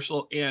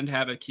commercial and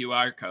have a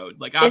QR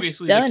code. Like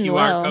obviously the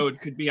QR code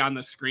could be on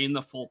the screen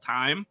the full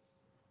time,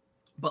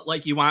 but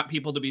like you want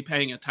people to be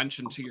paying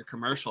attention to your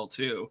commercial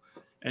too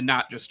and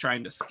not just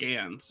trying to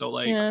scan. So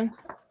like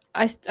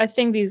I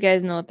think these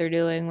guys know what they're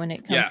doing when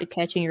it comes to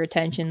catching your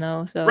attention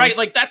though. So right,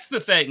 like that's the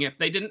thing. If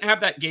they didn't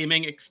have that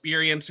gaming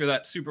experience or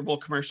that Super Bowl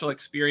commercial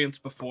experience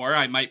before,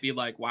 I might be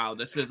like, wow,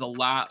 this is a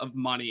lot of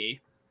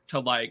money to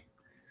like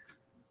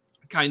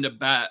kind of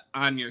bet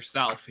on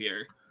yourself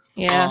here.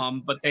 Yeah.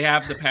 But they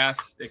have the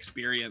past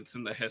experience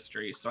and the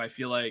history. So I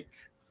feel like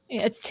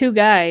it's two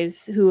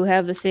guys who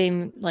have the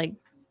same like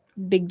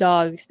big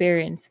dog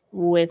experience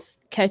with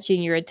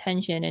catching your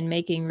attention and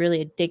making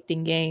really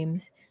addicting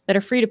games that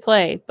are free to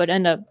play but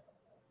end up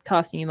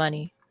costing you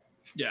money.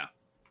 Yeah.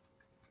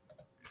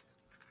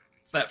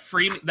 It's that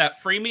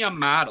freemium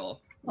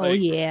model. Like,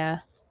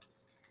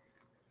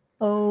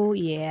 Oh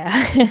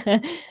yeah.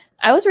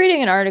 I was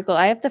reading an article.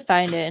 I have to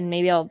find it and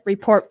maybe I'll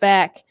report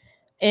back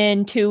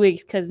in 2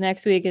 weeks because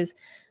next week is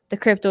the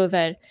crypto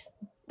event.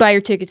 Buy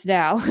your tickets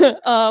now.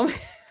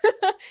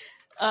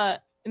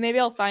 Maybe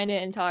I'll find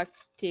it and talk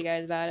to you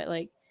guys about it.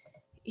 Like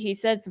he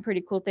said some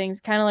pretty cool things,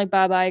 kind of like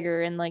Bob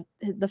Iger and like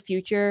the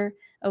future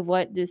of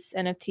what this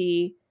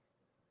NFT,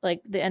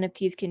 like the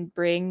NFTs can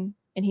bring.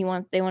 And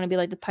they want to be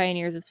like the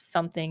pioneers of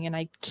something. And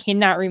I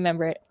cannot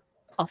remember it.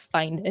 I'll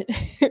find it.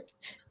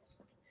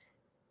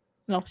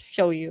 And I'll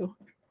show you.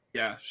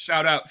 Yeah.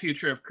 Shout out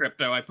Future of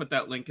Crypto. I put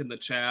that link in the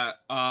chat.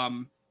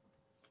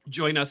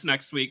 Join us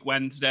next week,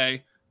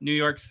 Wednesday, New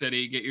York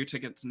City. Get your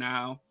tickets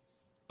now.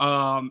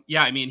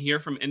 Yeah, I mean, hear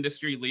from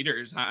industry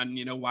leaders on,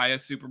 why a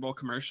Super Bowl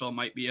commercial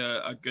might be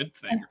a good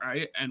thing,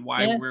 right? And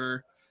why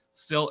we're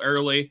still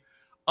early.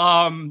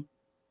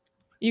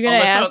 You gonna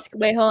Alyssa, ask?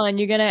 Wait, hold on.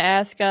 You gonna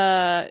ask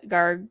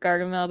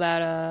Gargamel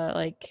about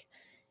like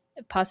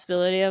a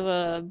possibility of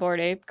a Bored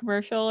Ape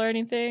commercial or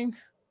anything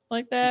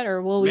like that,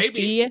 or will we maybe,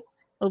 see?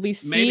 Will we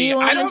see maybe.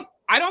 one?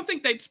 I don't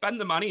think they'd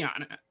spend the money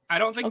on it. I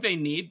don't think Okay. they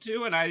need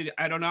to, and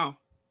I don't know.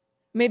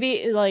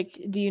 Maybe like,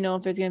 do you know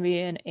if there's gonna be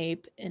an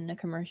ape in the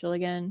commercial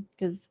again?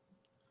 Because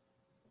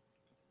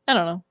I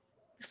don't know.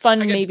 Fun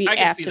maybe I could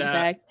see after the that.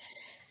 fact.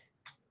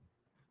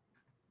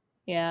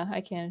 Yeah, I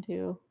can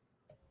too.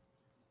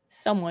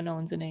 Someone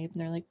owns an ape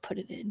and they're like, put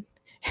it in.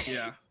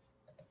 Yeah.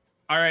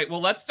 All right. Well,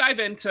 let's dive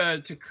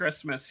into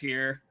Christmas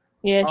here.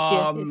 Yes,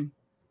 yes, yes.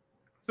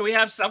 So we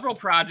have several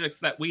projects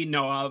that we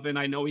know of, and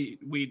I know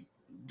we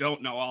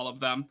don't know all of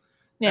them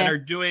that Yeah. are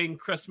doing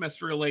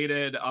Christmas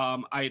related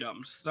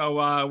items.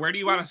 So where do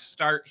you want to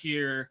start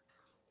here,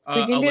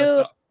 We can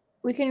Alyssa?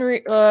 we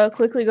can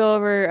quickly go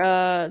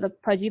over the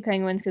Pudgy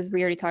Penguin because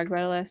we already talked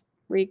about it last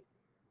week.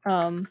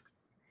 But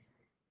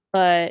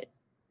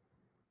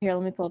here,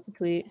 let me pull up the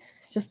tweet.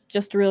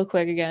 Just real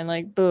quick again,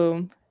 like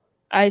boom.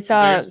 I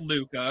saw There's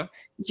Luca.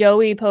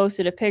 Joey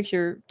posted a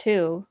picture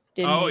too,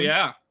 didn't he? Oh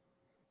yeah.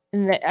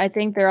 And I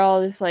think they're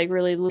all just like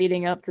really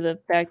leading up to the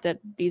fact that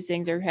these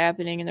things are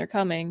happening and they're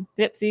coming.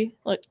 Yep, see,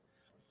 look.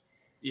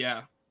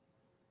 Yeah.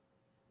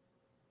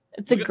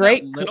 It's look a at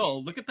great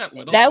look at that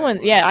little that one.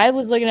 penguin. Yeah, I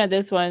was looking at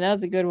this one. That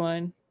was a good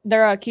one.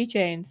 They're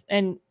keychains,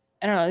 and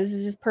I don't know. This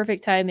is just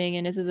perfect timing,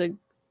 and this is a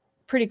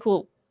pretty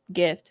cool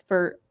gift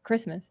for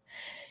Christmas.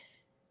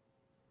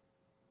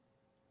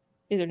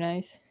 These are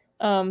nice.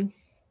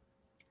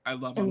 I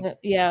love them.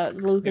 Yeah,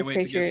 Lucas Can't wait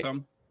picture. to get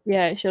some.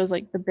 Yeah, it shows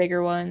like the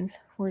bigger ones.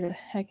 Where the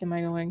heck am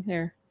I going?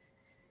 There.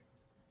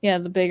 Yeah,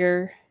 the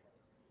bigger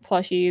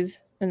plushies,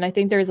 and I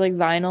think there's like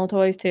vinyl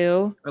toys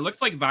too. It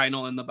looks like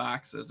vinyl in the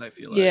boxes. I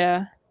feel like.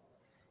 Yeah,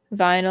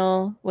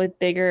 vinyl with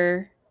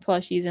bigger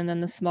plushies, and then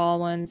the small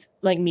ones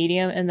like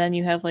medium, and then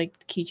you have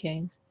like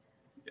keychains.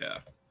 Yeah,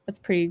 that's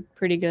pretty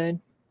good.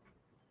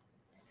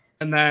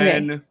 And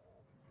then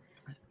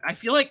I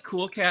feel like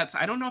Cool Cats.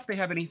 I don't know if they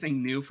have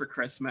anything new for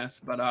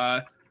Christmas,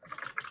 but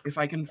if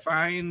I can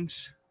find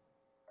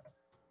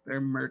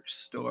their merch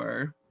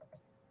store,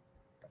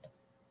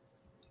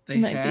 they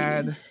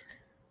had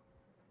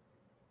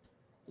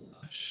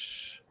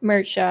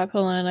merch shop.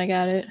 Hold on, I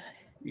got it.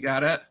 You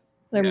got it?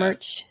 Their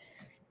merch.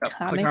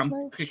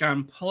 Yep. Click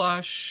on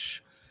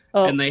plush.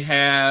 Oh. And they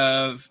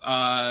have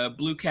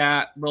Blue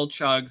Cat, Lil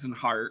Chugs, and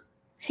Heart.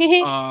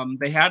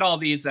 They had all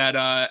these at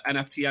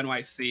NFT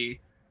NYC.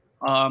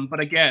 But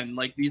again,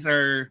 like these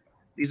are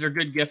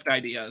good gift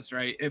ideas,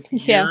 right?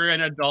 If you're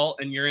an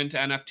adult and you're into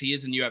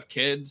NFTs and you have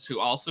kids who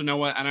also know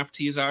what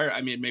NFTs are,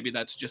 I mean, maybe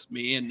that's just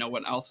me and no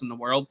one else in the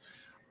world.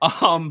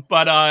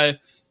 But I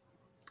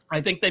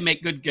think they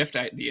make good gift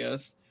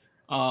ideas.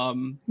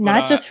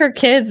 Not just for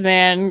kids,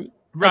 man.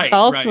 Right.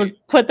 Adults would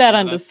put that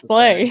on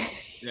display.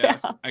 Yeah,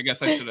 I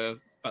guess I should have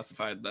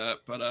specified that.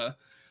 But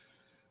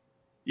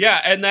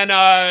yeah, and then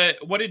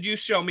what did you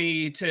show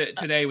me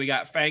today? We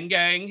got Fang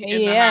Gang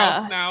in the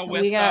house now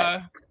with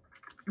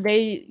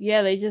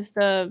they just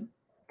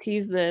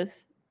teased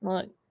this.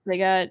 Look,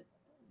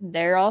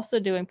 they're also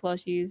doing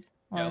plushies.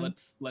 Yeah,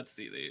 let's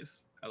see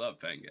these. I love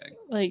Fang Gang.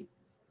 Like,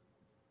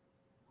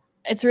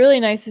 it's really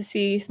nice to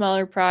see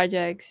smaller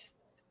projects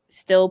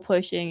still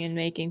pushing and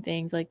making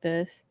things like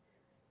this.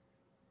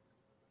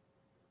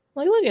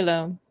 Like, look at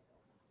them.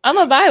 I'm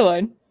gonna buy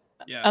one.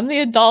 Yeah, I'm the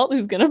adult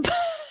who's gonna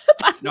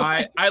buy no,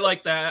 one. I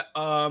like that.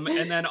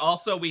 And then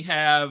also we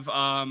have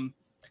I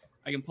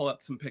can pull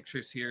up some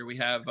pictures here. We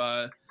have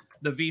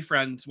the V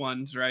Friends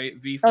ones, right?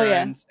 V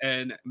Friends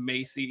and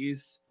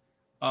Macy's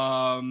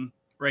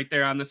right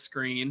there on the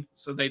screen.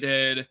 So they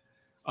did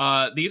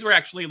these were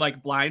actually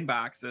like blind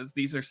boxes.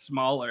 These are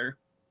smaller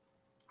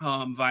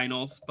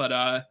vinyls,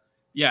 but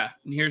yeah,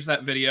 and here's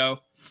that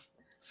video.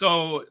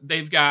 So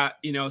they've got,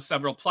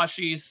 several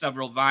plushies,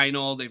 several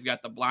vinyl. They've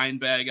got the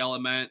blind bag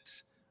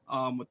element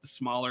with the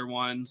smaller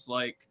ones,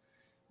 like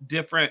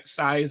different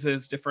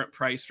sizes, different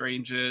price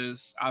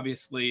ranges.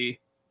 Obviously,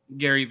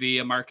 Gary V,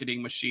 a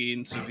marketing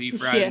machine. So V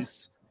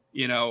Friends,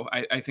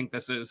 I think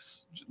this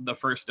is the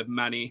first of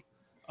many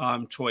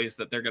toys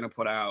that they're going to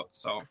put out.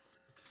 So.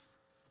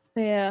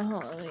 Yeah,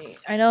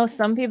 I know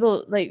some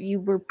people like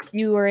you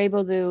were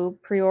able to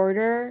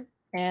pre-order,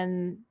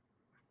 and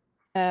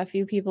a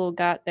few people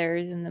got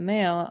theirs in the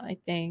mail. I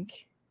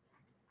think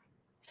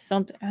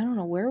something. I don't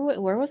know where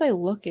was I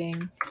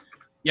looking.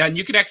 Yeah, and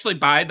you can actually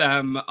buy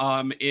them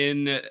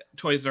in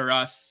Toys R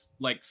Us,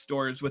 like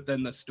stores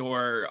within the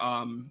store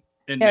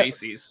in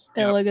Macy's.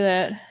 Yeah, look at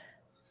that.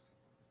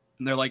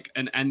 And they're like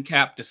an end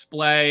cap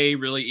display,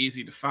 really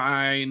easy to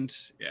find.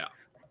 Yeah.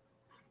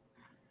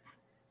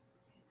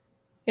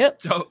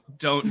 Yep.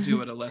 Don't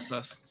do it,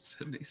 Alyssa,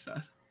 Sydney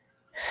said.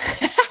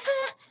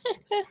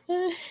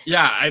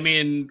 Yeah, I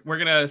mean, we're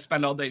gonna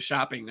spend all day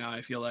shopping now.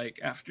 I feel like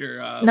after.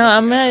 No,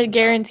 I'm gonna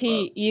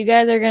guarantee you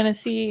guys are gonna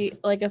see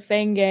like a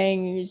Fang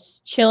Gang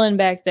just chilling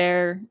back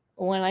there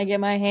when I get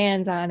my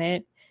hands on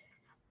it.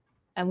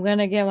 I'm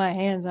gonna get my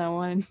hands on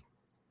one,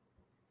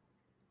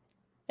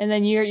 and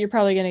then you're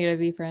probably gonna get a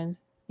V Friends,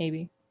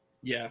 maybe.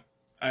 Yeah,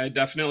 I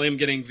definitely am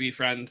getting V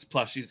Friends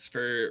plushies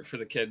for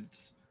the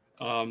kids.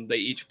 They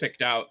each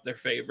picked out their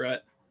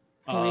favorite.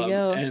 There we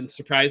go. And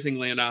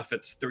surprisingly enough,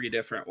 it's 3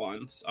 different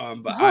ones.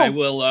 But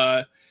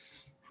Oh.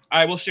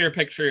 I will share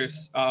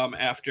pictures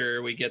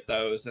after we get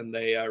those and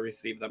they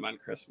receive them on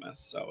Christmas.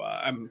 So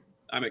I'm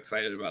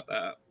excited about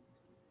that.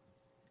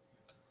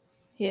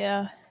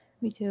 Yeah,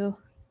 me too.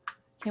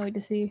 Can't wait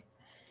to see.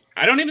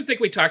 I don't even think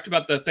we talked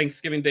about the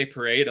Thanksgiving Day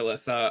parade,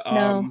 Alyssa.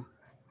 No.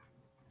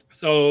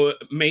 So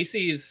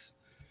Macy's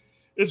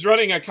is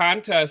running a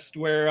contest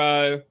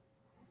where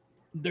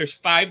there's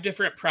 5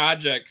 different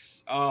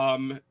projects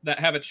that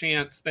have a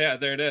chance. There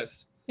it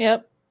is.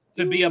 Yep.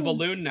 To be a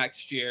balloon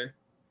next year.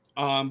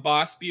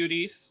 Boss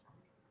Beauties,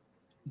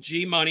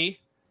 G Money,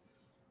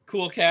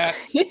 Cool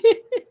Cats,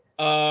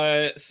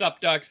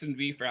 Sup Ducks, and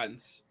V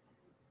Friends.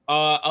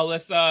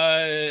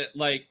 Alyssa,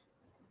 like,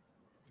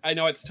 I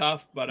know it's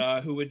tough,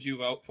 but who would you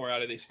vote for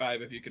out of these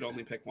 5 if you could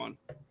only pick one?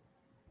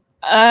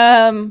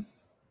 I'm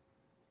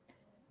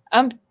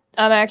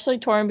actually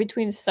torn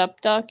between Sup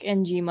Duck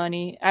and G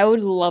Money. I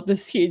would love to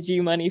see a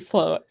G Money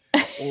float.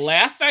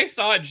 Last I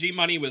saw, G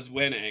Money was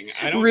winning.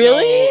 I don't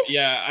really know.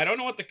 Yeah, I don't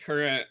know what the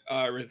current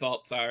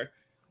results are.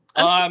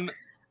 I'm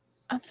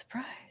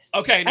surprised.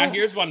 Okay, now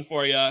here's one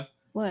for you.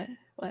 What?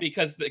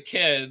 Because the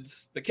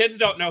kids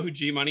don't know who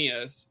G Money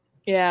is.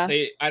 Yeah.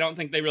 I don't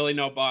think they really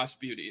know Boss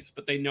Beauties,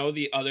 but they know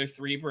the other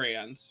 3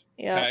 brands.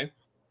 Yeah. Okay.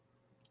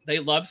 They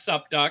love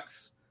Sup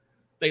Ducks,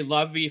 they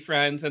love V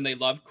Friends, and they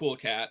love Cool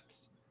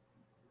Cats.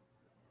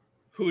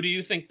 Who do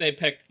you think they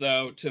picked,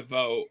 though, to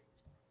vote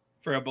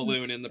for a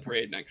balloon in the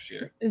parade next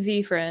year?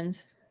 V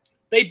Friends.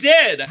 They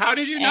did. How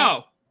did you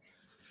know?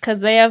 Because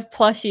they have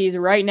plushies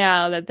right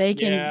now that they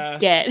can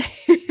get.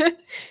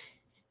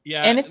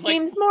 Yeah. And it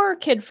seems more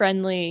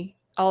kid-friendly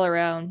all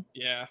around.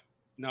 Yeah.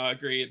 No,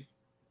 agreed.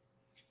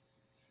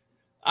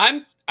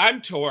 I'm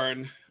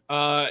torn.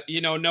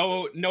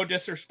 No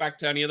disrespect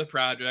to any of the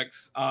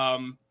projects.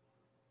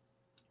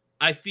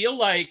 I feel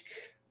like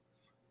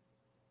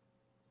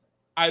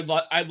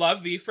I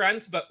love V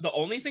Friends, but the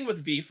only thing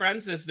with V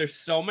Friends is there's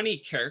so many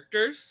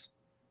characters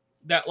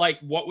that, like,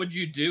 what would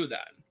you do then?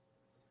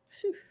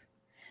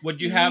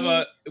 Would you have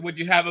a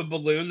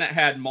balloon that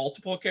had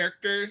multiple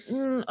characters?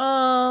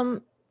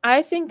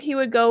 I think he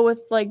would go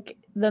with, like,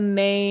 the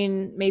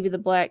main, maybe the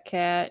Black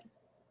Cat.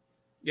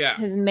 Yeah.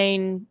 His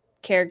main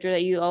character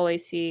that you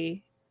always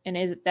see,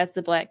 and that's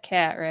the Black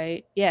Cat,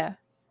 right? Yeah.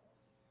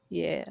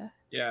 Yeah.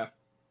 Yeah.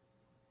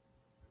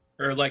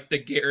 Or like the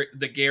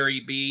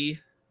Gary B.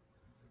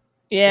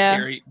 Yeah.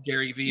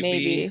 Gary V.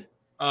 Maybe. B.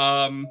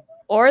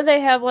 Or they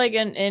have like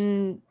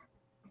an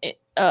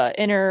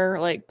inner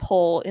like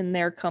poll in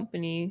their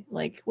company,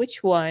 like,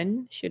 which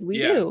one should we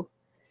do?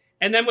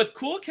 And then with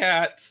Cool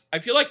Cats, I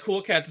feel like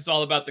Cool Cats is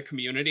all about the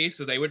community,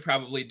 so they would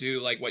probably do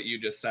like what you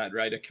just said,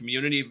 right? A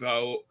community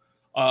vote,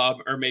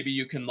 or maybe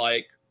you can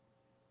like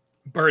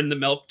burn the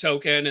milk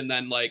token and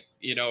then like,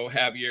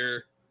 have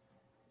your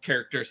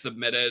character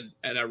submitted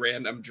in a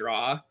random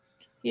draw.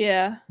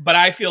 Yeah. But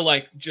I feel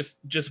like just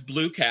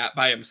Blue Cat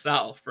by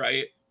himself,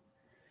 right?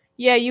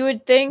 Yeah, you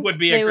would think would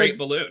be a great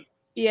balloon.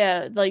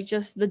 Yeah, like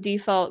just the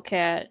default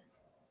cat.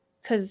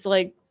 Because,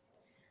 like,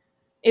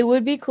 it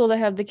would be cool to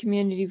have the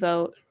community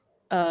vote,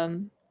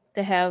 to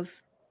have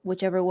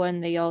whichever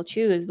one they all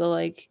choose. But,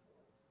 like,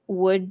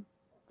 would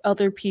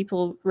other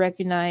people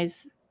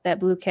recognize that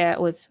Blue Cat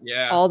with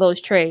all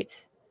those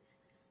traits?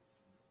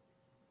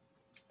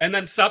 And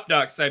then Sup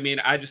Ducks, I mean,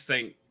 I just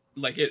think,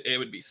 like, it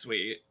would be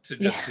sweet to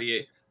just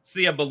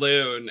see a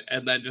balloon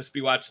and then just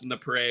be watching the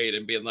parade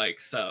and being like,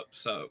 sup.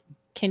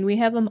 Can we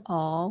have them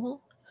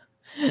all?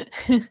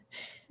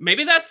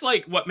 Maybe that's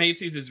like what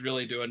Macy's is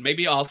really doing.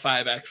 Maybe all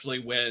 5 actually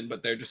win,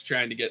 but they're just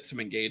trying to get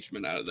some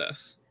engagement out of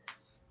this.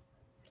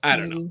 I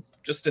don't know.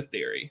 Just a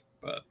theory,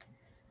 but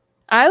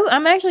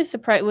I'm actually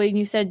surprised when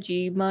you said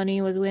G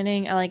Money was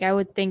winning. I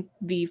would think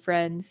V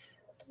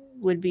Friends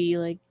would be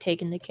like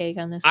taking the cake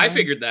on this. I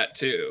figured that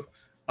too.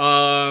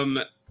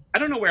 I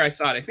don't know where I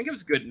saw it. I think it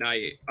was Good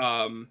Night,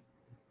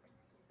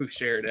 who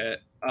shared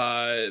it.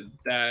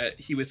 That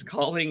he was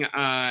calling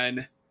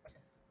on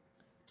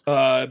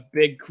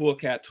big Cool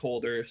Cats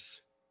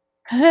holders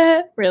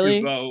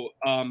really to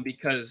vote,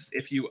 because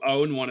if you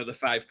own one of the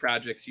 5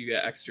 projects, you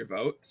get extra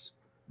votes.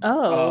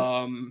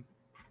 Oh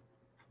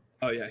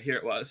yeah, here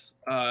it was.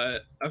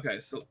 Okay,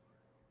 so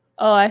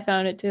I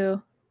found it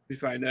too. You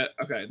find it?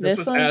 Okay, this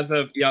was one?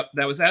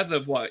 That was as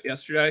of what,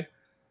 yesterday?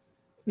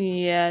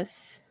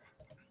 Yes.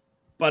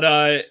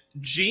 But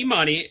G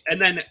Money, and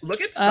then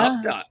look at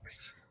Sup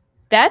Ducks.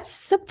 That's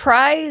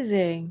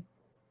surprising.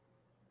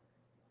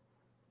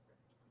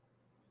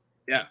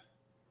 Yeah.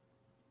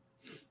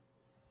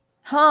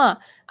 Huh.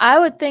 I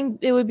would think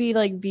it would be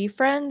like V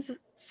Friends,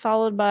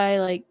 followed by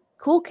like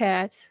Cool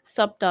Cats,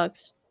 Sup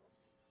Ducks.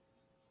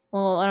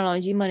 Well, I don't know.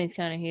 G Money's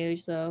kind of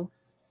huge, though.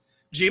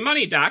 G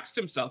Money doxed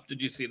himself.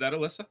 Did you see that,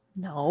 Alyssa?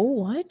 No,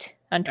 what?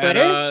 On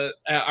Twitter?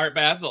 At Art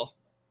Basel.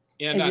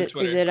 And on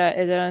Twitter. Is it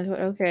on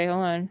Twitter? Okay,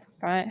 hold on.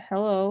 Right.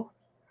 Hello.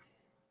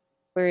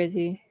 Where is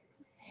he?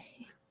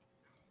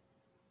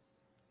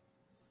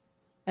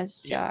 That's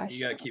Josh.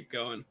 You gotta keep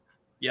going.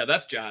 Yeah,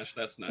 that's Josh.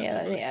 That's not.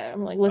 Yeah.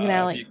 I'm like looking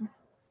at like.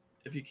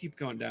 If you keep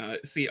going down,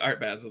 see Art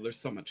Basel. There's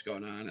so much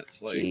going on.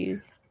 It's like. Jeez.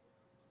 Is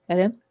that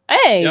him?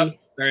 Hey. Yep.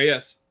 There he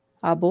is.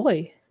 Oh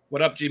boy.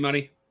 What up, G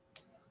Money?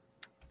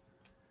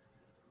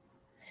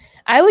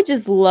 I would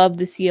just love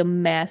to see a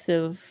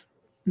massive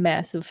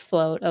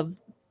float of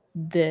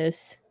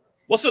this.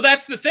 Well, so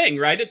that's the thing,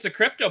 right? It's a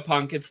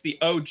CryptoPunk. It's the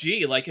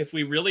OG. Like, if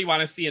we really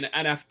want to see an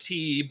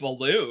NFT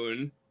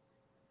balloon,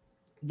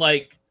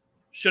 like,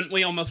 shouldn't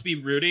we almost be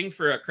rooting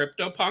for a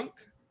CryptoPunk?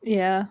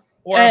 Yeah.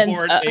 Or a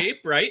Bored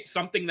Ape, right?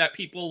 Something that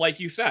people,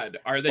 like you said,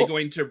 are they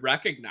going to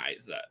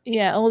recognize it?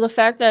 Yeah. Well, the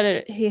fact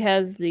that he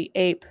has the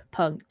ape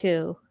punk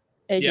too,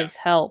 it just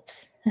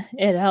helps.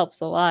 It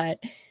helps a lot.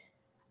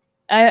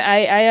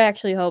 I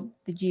actually hope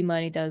the G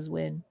Money does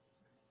win.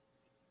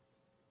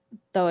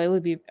 Though it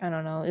would be, I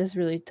don't know, it's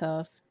really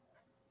tough.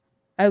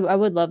 I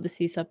would love to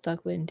see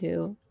Subduck win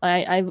too.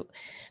 I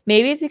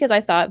maybe it's because I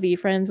thought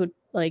VFriends would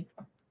like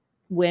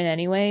win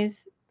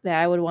anyways, that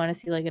I would want to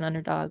see like an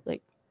underdog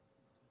like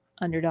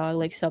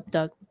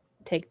Subduck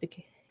take the,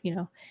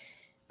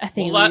 I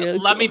think. Well,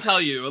 let me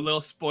tell you a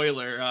little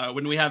spoiler.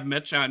 When we have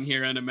Mitch on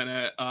here in a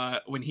minute,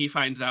 when he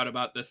finds out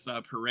about this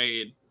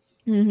parade,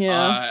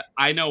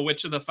 I know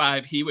which of the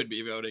 5 he would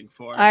be voting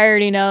for. I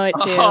already know it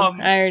too.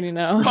 I already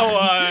know. So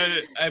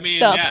I mean,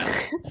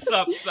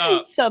 sup.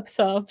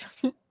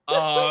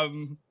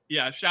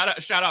 Yeah, shout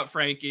out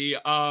Frankie.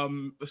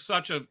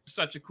 Such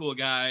a cool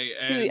guy.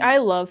 And dude, I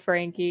love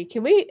Frankie.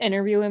 Can we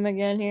interview him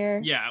again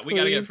here? Yeah, we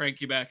got to get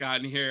Frankie back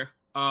on here.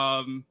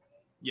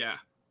 Yeah.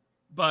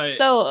 But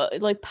so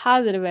like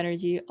positive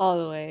energy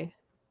all the way.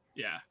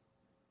 Yeah.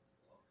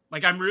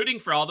 Like, I'm rooting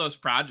for all those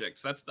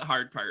projects. That's the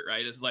hard part,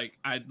 right? Is like,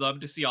 I'd love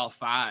to see all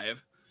 5.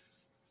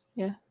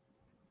 Yeah.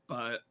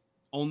 But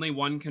only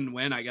one can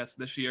win, I guess,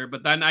 this year.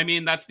 But then, I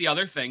mean, that's the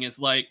other thing is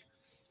like,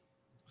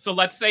 so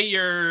let's say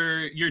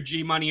you're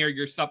G Money or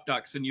your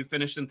Subducks and you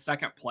finish in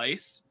 2nd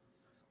place.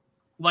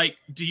 Like,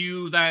 do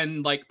you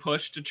then like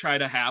push to try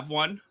to have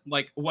one?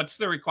 Like, what's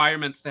the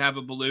requirements to have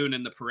a balloon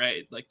in the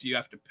parade? Like, do you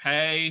have to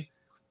pay?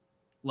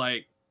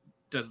 Like,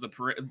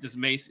 does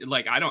Macy,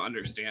 like, I don't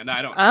understand.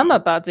 I'm know.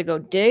 About to go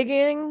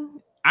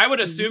digging. I would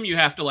assume you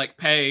have to like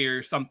pay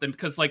or something,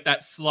 because like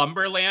that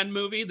Slumberland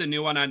movie, the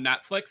new one on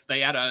Netflix,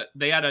 they had a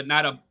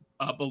not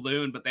a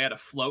balloon, but they had a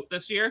float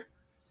this year.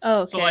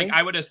 Oh, okay. So like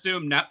I would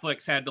assume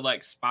Netflix had to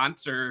like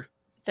sponsor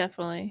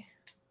definitely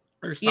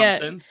or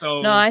something. Yeah.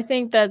 So no, I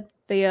think that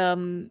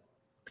the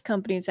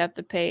companies have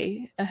to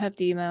pay a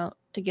hefty amount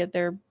to get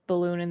their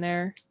balloon in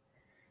there.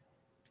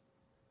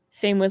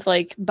 Same with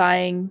like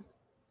buying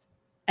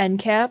end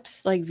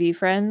caps like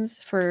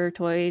VFriends for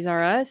Toys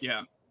R Us.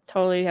 Yeah.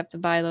 Totally have to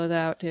buy those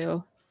out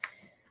too.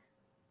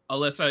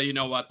 Alyssa, you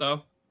know what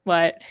though?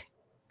 What?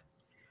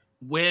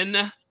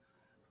 Win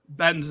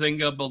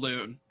Benzinga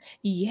balloon.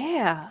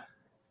 Yeah.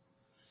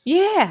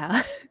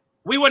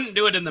 We wouldn't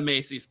do it in the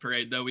Macy's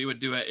parade though. We would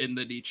do it in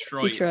the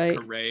Detroit.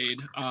 Parade,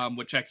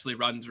 which actually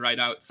runs right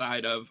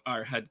outside of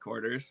our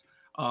headquarters.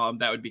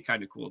 That would be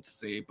kind of cool to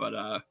see.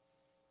 But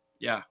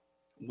yeah.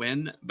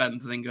 Win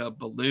Benzinga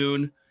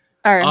balloon.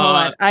 All right,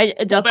 hold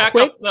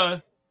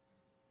on.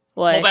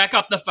 We'll back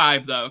up the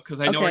 5 though, because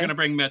I know we're gonna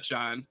bring Mitch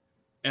on,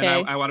 and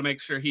I want to make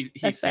sure he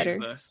sees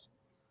this.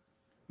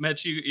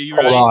 Mitch, you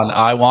hold on.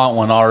 I want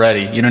one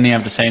already. You don't even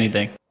have to say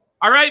anything.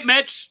 All right,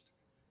 Mitch.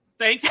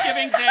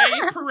 Thanksgiving Day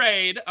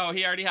parade. Oh,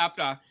 he already hopped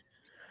off.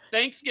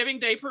 Thanksgiving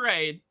Day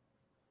parade.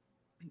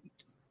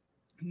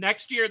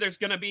 Next year, there's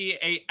gonna be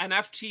a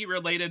NFT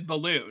related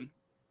balloon.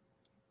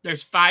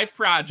 There's 5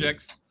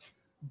 projects: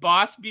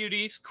 Boss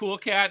Beauties, Cool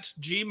Cats,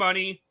 G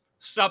Money,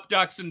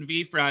 Subducks, and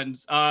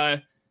VFriends.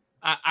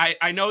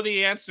 I know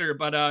the answer,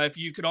 but if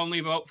you could only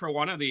vote for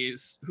one of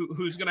these,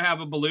 who's going to have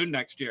a balloon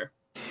next year?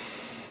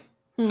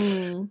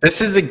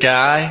 This is the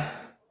guy,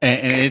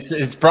 and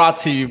it's brought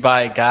to you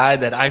by a guy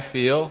that I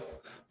feel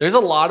there's a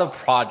lot of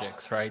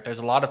projects, right? There's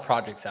a lot of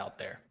projects out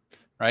there,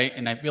 right?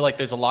 And I feel like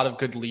there's a lot of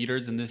good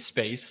leaders in this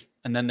space.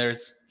 And then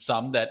there's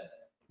some that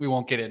we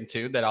won't get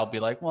into that I'll be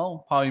like,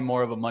 well, probably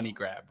more of a money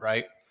grab,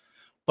 right?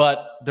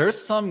 But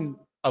there's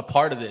a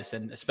part of this,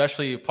 and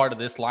especially a part of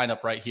this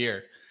lineup right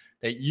here,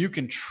 that you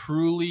can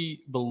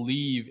truly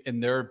believe in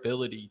their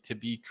ability to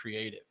be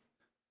creative.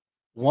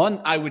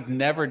 One, I would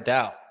never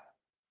doubt,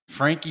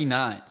 Frankie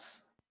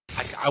Nines.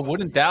 I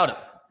wouldn't doubt him.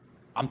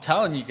 I'm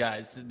telling you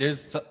guys,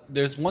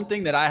 there's one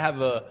thing that I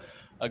have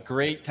a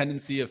great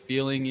tendency of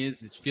feeling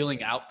is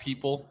feeling out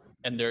people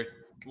and their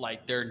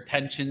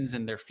intentions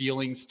and their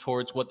feelings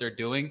towards what they're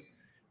doing.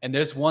 And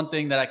there's one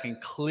thing that I can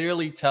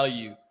clearly tell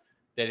you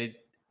that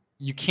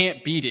you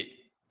can't beat it.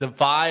 The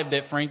vibe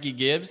that Frankie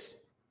gives,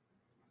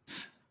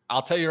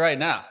 I'll tell you right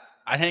now,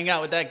 I'd hang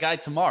out with that guy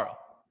tomorrow.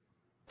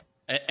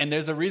 And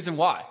there's a reason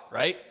why,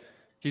 right?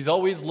 He's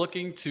always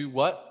looking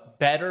to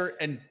better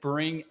and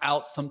bring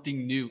out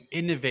something new,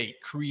 innovate,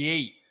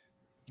 create.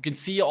 You can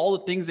see all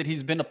the things that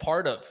he's been a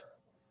part of.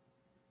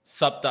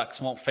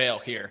 Subducks won't fail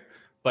here.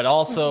 But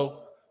also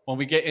when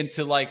we get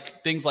into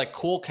like things like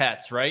Cool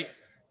Cats, right?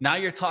 Now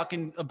you're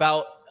talking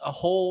about a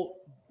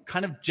whole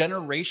kind of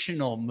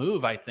generational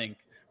move, I think,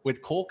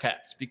 with Cool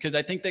Cats, because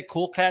I think that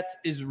Cool Cats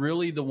is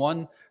really the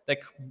one that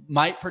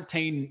might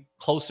pertain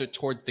closer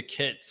towards the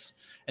kids,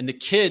 and the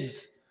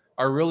kids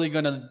are really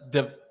going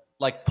to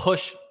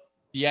push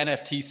the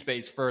NFT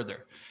space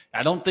further.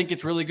 I don't think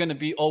it's really going to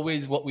be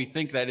always what we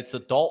think, that it's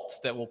adults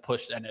that will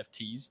push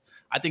NFTs.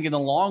 I think in the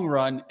long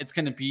run, it's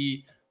going to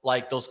be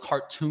like those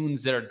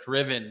cartoons that are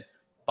driven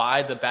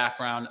by the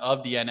background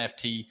of the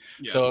NFT.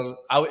 Yeah. So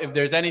if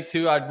there's any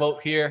two, I'd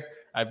vote here.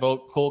 I'd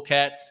vote Cool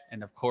Cats,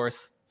 and of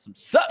course, some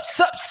sup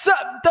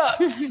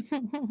ducks.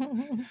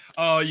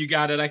 Oh, you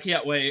got it. I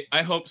can't wait.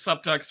 I hope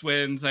Sup Ducks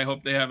wins. I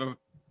hope they have a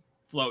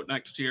float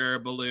next year, a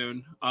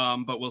balloon.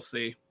 But we'll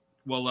see.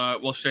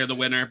 We'll share the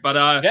winner. But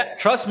yeah,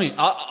 trust me,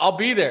 I'll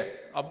be there.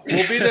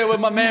 We'll be there with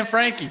my man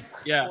Frankie.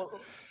 Yeah.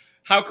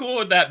 How cool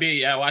would that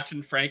be? Yeah,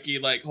 watching Frankie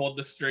like hold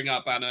the string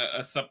up on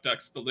a Sup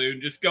Ducks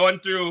balloon, just going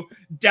through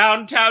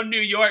downtown New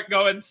York,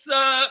 going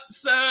sup.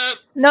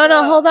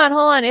 No, hold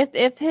on.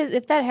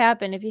 If that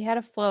happened, if he had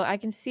a float, I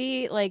can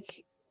see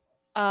like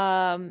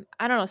I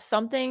don't know,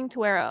 something to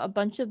where a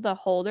bunch of the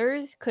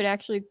holders could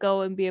actually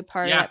go and be a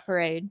part of that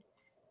parade.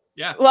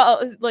 Yeah.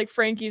 Well, like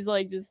Frankie's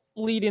like just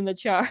leading the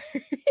charge.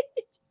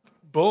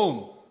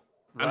 Boom.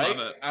 Right? I love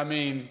it. I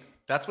mean,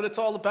 that's what it's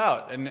all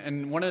about.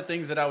 And one of the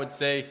things that I would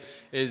say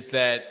is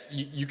that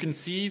you can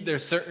see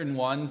there's certain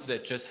ones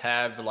that just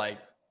have like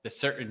the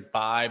certain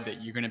vibe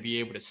that you're going to be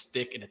able to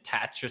stick and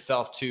attach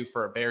yourself to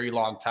for a very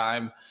long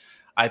time.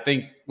 I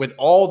think with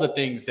all the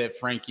things that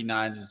Frankie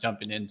Nines is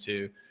jumping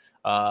into,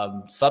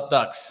 Sup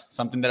Ducks,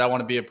 something that I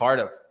want to be a part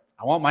of.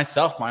 I want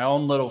myself, my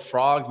own little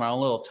frogs, my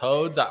own little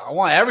toads. I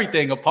want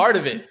everything a part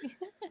of it.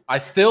 I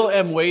still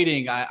am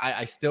waiting.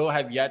 I still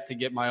have yet to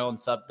get my own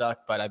Sup Duck,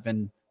 but I've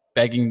been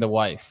begging the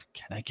wife,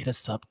 can I get a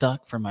Sup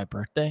Duck for my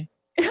birthday?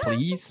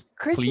 Please?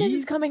 Christmas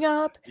Please? is coming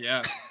up.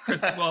 Yeah.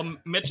 Well,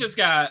 Mitch has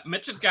got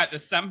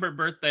December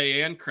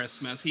birthday and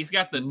Christmas. He's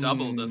got the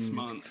double this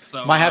month.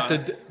 So might have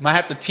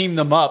to team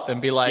them up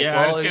and be like, yeah,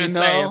 well, I was gonna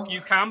say if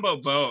you combo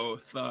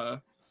both.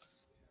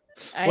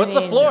 What's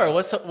the floor?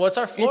 What's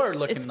our floor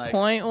looking like? It's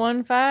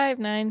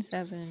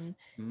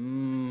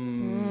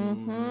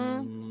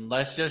 0.1597.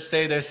 Let's just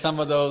say there's some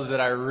of those that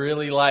I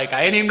really like.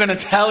 I ain't even gonna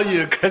tell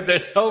you because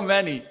there's so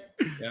many.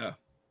 Yeah.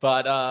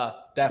 But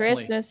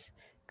definitely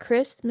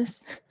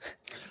Christmas.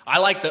 I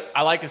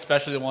like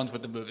especially the ones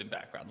with the moving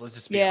backgrounds. Let's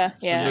just be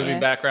honest. The moving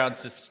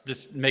backgrounds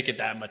just make it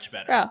that much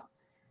better. Bro,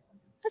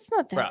 that's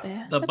not that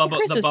bad. The bubble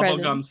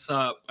gum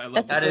Sup. I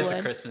love that. Is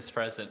a Christmas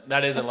present.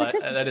 That is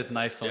that is a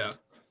nice one. Yeah.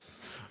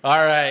 All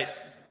right.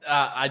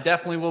 I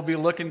definitely will be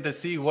looking to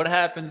see what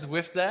happens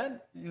with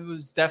that. It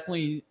was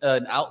definitely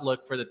an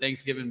outlook for the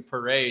Thanksgiving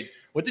parade.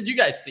 What did you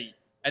guys see?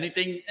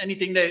 Anything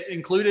that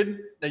included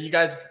that you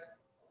guys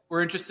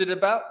were interested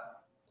about?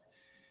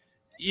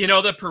 You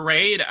know, the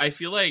parade, I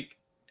feel like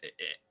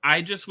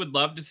I just would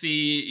love to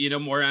see,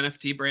 more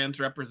NFT brands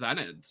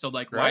represented. So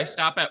like, why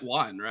stop at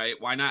one, right?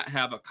 Why not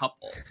have a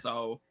couple?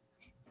 So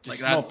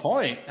just no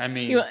point. I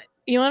mean,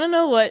 you want to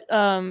know what,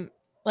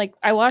 like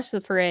I watched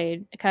the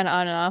parade kind of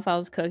on and off. I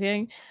was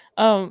cooking.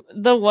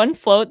 The one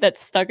float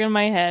that's stuck in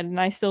my head and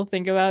I still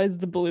think about is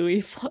the Bluey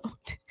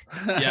float.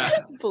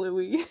 Yeah.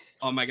 Bluey.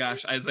 Oh my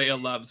gosh. Isaiah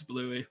loves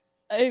Bluey.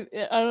 I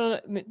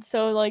don't know.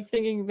 So like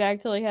thinking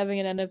back to like having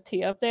an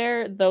NFT up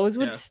there, those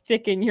would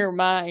stick in your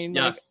mind.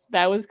 Yes. Like,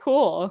 that was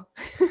cool.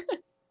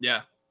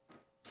 Yeah.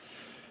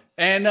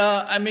 And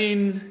I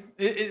mean,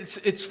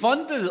 it's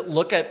fun to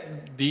look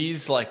at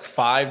these like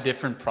 5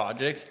 different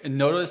projects and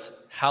notice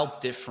how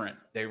different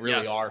they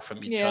really are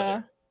from each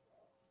other.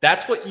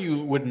 That's what you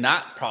would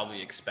not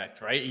probably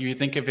expect, right? You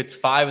think if it's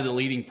 5 of the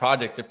leading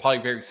projects, they're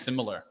probably very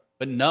similar,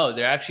 but no,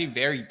 they're actually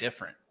very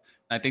different.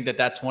 And I think that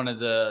that's one of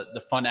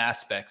the fun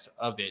aspects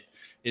of it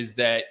is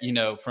that,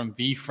 from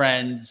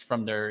V-Friends,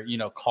 from their,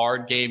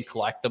 card game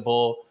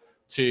collectible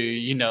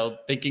to,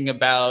 thinking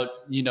about,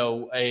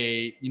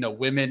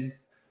 women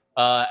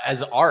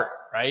as art,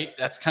 right?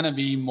 That's kind of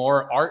be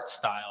more art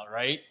style,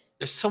 right?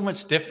 There's so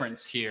much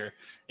difference here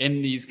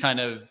in these kind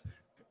of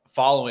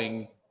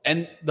following.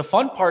 And the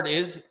fun part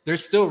is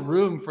there's still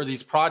room for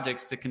these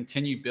projects to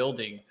continue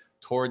building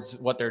towards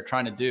what they're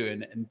trying to do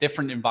in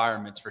different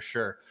environments for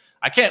sure.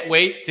 I can't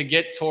wait to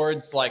get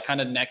towards like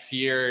kind of next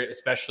year,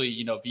 especially,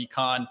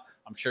 VCon.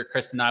 I'm sure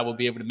Chris and I will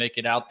be able to make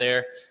it out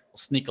there. We'll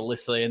sneak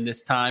Alyssa in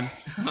this time.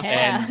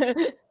 Yeah.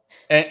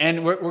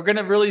 And we're going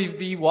to really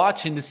be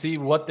watching to see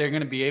what they're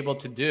going to be able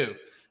to do.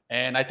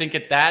 And I think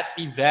at that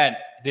event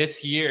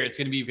this year, it's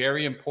going to be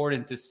very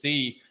important to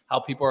see how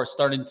people are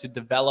starting to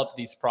develop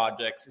these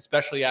projects,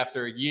 especially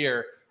after a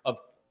year of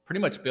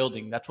pretty much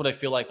building. That's what I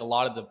feel like a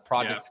lot of the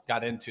projects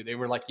got into. They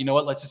were like, you know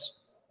what, let's just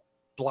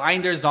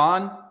blinders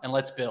on and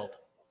let's build.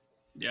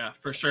 Yeah,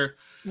 for sure.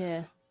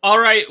 Yeah. All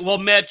right. Well,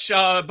 Mitch,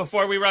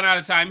 before we run out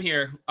of time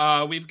here,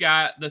 we've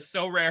got the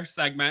So Rare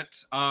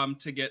segment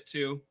to get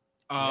to.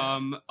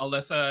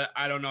 Alyssa,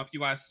 I don't know if you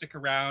want to stick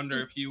around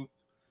or if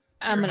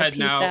I'm gonna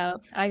peace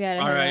out. I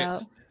gotta head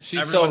out.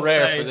 She's so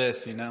rare for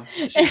this,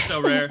 She's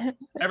so rare.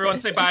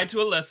 Everyone say bye to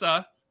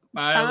Alyssa.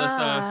 Bye,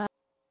 Alyssa.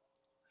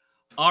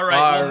 All right.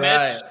 Well,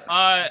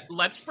 right. Mitch,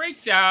 let's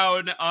break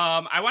down.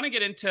 I want to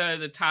get into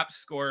the top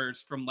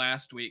scorers from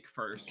last week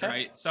first, Okay.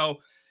 right? So,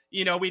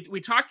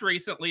 we talked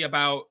recently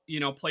about,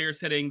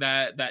 players hitting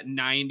that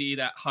 90,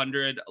 that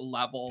 100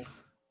 level.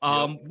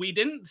 We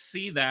didn't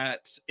see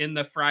that in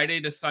the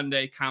Friday to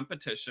Sunday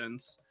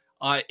competitions.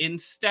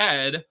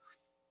 Instead,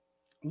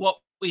 what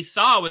we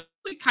saw was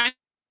really kind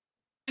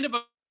of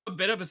a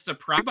bit of a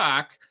surprise.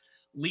 Back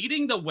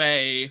leading the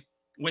way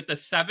with the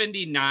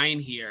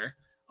 79 here,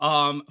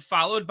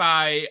 followed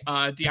by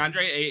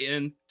DeAndre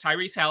Ayton,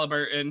 Tyrese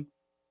Halliburton,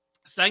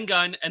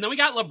 Sengun, and then we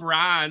got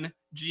LeBron,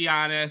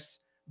 Giannis,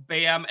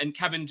 Bam, and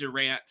Kevin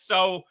Durant.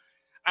 So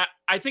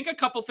I think a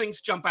couple things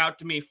jump out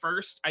to me.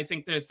 First, I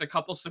think there's a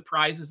couple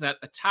surprises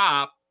at the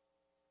top,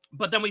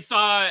 but then we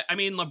saw,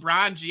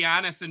 LeBron,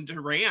 Giannis, and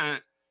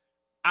Durant.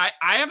 I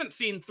haven't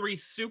seen three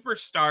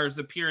superstars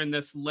appear in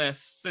this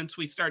list since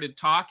we started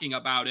talking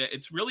about it.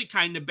 It's really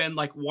kind of been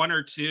like one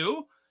or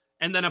two,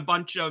 and then a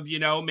bunch of,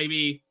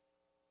 maybe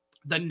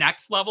the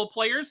next level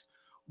players.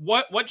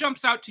 What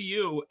jumps out to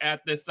you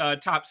at this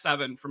top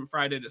 7 from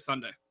Friday to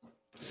Sunday?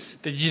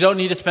 That you don't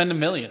need to spend $1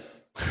 million.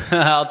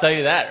 I'll tell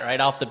you that right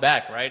off the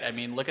back, right? I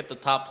mean, look at the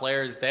top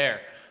players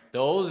there.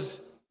 Those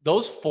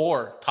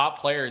 4 top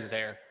players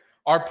there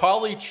are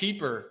probably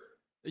cheaper.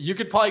 You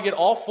could probably get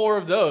all 4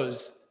 of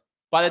those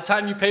by the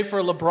time you pay for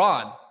a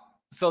LeBron.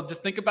 So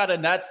just think about it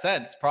in that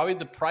sense. Probably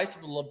the price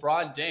of a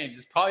LeBron James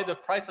is probably the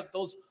price of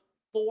those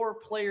 4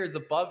 players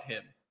above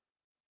him.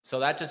 So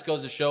that just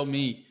goes to show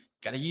me,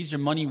 got to use your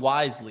money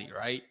wisely,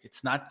 right?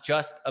 It's not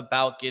just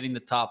about getting the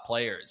top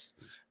players,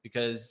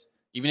 because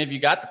even if you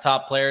got the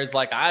top players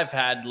like I've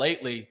had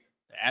lately,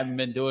 they haven't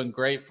been doing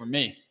great for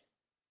me.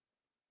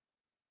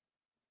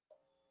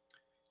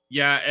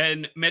 Yeah,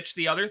 and Mitch,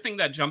 the other thing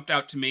that jumped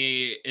out to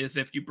me is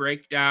if you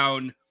break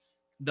down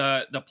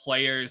the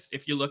players,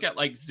 if you look at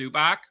like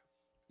Zubac,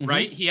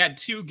 right? He had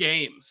 2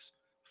 games,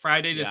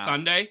 Friday to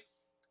Sunday.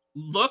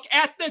 Look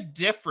at the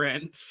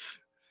difference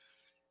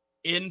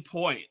in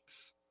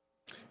points.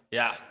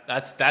 Yeah,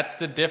 that's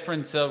the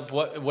difference of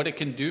what it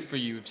can do for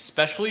you,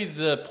 especially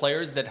the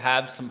players that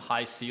have some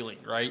high ceiling,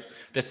 right?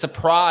 That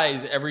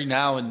surprise every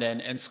now and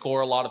then and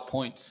score a lot of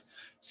points,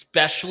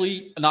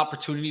 especially an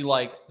opportunity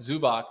like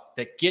Zubac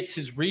that gets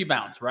his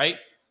rebounds, right?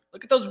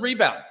 Look at those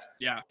rebounds.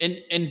 Yeah.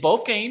 In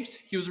both games,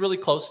 he was really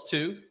close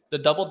to the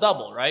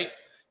double-double, right?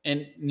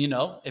 And,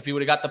 if he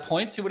would have got the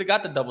points, he would have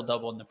got the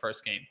double-double in the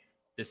first game.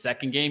 The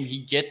second game, he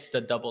gets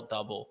the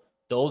double-double.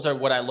 Those are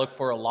what I look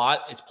for a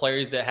lot, is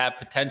players that have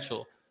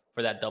potential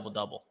for that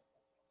double-double.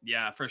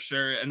 Yeah, for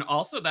sure. And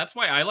also, that's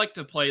why I like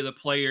to play the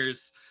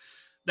players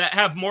that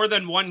have more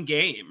than one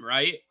game,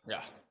 right?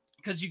 Yeah.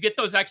 Because you get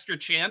those extra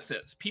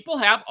chances. People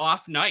have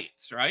off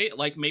nights, right?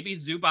 Like maybe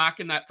Zubac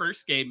in that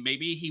first game,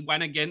 maybe he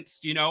went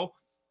against,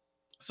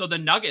 so the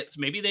Nuggets,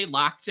 maybe they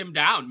locked him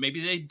down.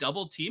 Maybe they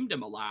double teamed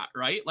him a lot,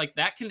 right? Like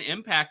that can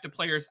impact a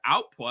player's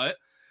output.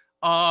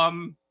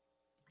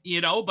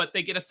 But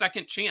they get a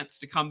second chance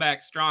to come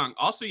back strong.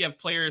 Also, you have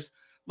players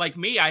like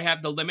me. I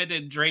have the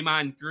limited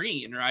Draymond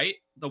Green, right?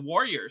 The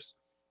Warriors,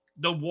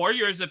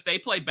 if they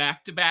play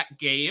back-to-back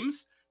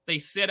games, they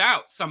sit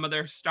out some of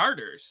their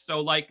starters.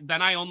 So like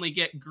then I only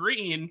get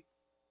Green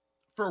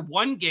for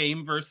 1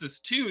 game versus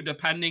 2,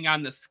 depending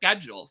on the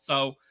schedule.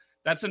 So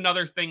that's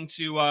another thing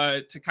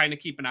to kind of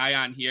keep an eye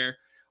on here.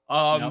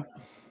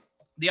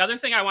 The other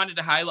thing I wanted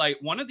to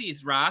highlight, one of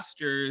these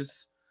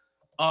rosters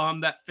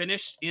that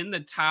finished in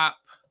the top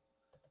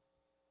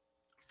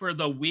for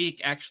the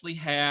week actually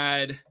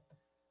had,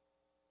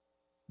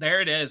 there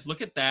it is.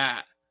 Look at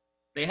that.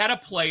 They had a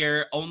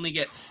player only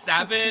get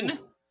 7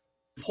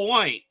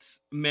 points,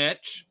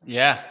 Mitch.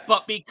 Yeah.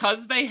 But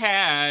because they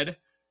had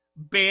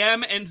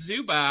Bam and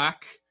Zubac,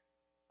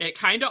 it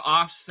kind of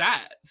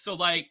offset. So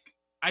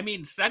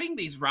setting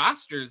these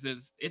rosters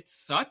it's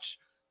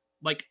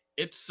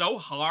so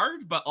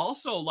hard, but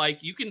also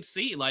you can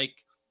see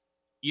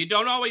you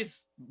don't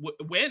always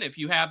win if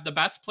you have the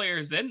best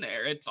players in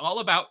there. It's all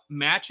about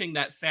matching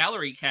that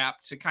salary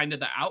cap to kind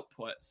of the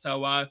output. So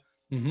what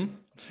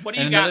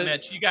do you got,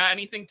 Mitch? You got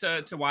anything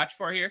to watch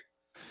for here?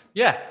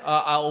 Yeah,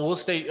 I will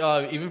state,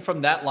 even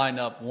from that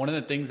lineup, one of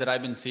the things that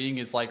I've been seeing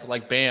is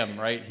like Bam,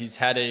 right? He's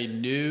had a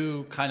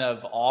new kind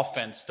of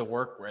offense to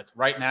work with.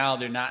 Right now,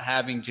 they're not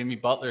having Jimmy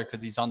Butler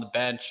because he's on the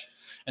bench.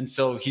 And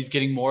so he's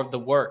getting more of the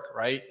work,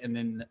 right? And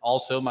then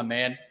also my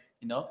man,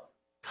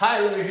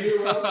 Tyler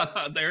Hero,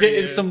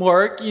 getting some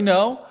work,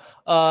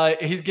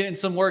 he's getting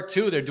some work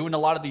too. They're doing a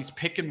lot of these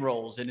pick and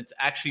rolls, and it's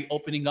actually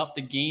opening up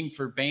the game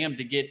for Bam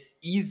to get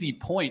easy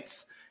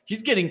points.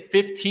 He's getting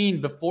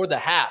 15 before the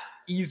half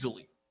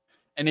easily.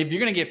 And if you're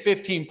going to get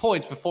 15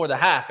 points before the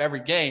half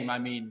every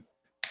game,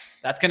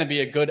 that's going to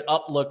be a good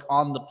outlook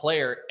on the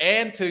player.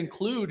 And to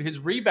include his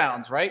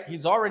rebounds, right?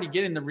 He's already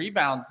getting the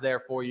rebounds there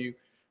for you.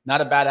 Not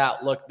a bad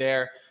outlook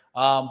there.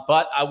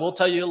 But I will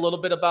tell you a little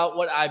bit about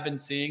what I've been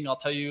seeing. I'll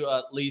tell you,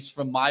 at least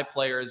from my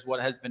players, what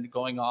has been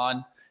going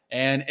on.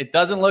 And it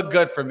doesn't look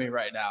good for me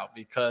right now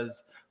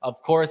because,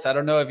 of course, I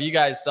don't know if you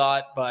guys saw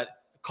it, but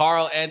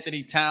Karl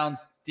Anthony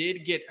Towns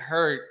did get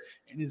hurt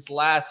in his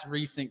last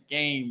recent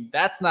game.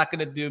 That's not going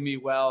to do me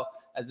well,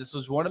 as this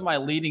was one of my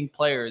leading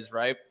players,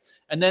 right?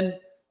 And then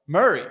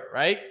Murray,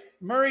 right?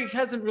 Murray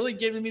hasn't really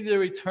given me the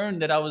return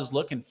that I was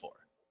looking for.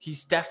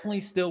 He's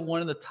definitely still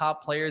one of the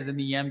top players in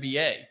the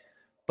NBA.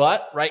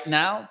 But right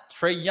now,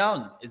 Trae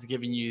Young is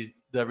giving you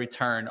the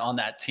return on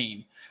that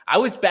team. I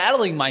was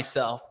battling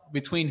myself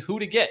between who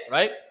to get,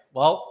 right?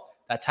 Well,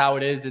 that's how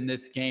it is in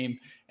this game.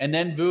 And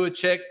then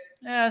Vucevic,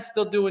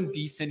 still doing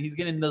decent. He's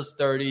getting those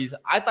 30s.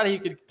 I thought he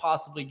could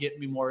possibly get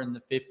me more in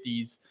the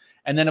 50s.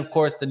 And then, of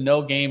course, the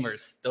no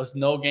gamers. Those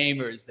no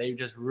gamers, they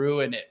just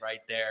ruin it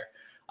right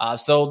there.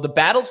 So the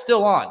battle's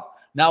still on.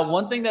 Now,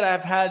 one thing that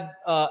I've had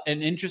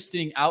an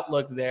interesting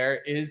outlook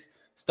there is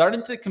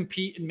starting to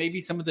compete in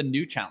maybe some of the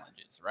new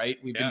challenges, right?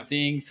 We've been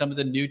seeing some of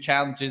the new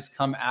challenges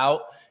come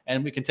out,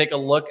 and we can take a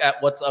look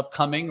at what's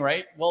upcoming,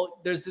 right? Well,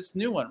 there's this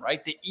new one,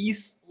 right? The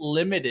East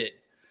Limited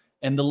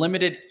and the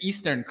Limited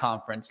Eastern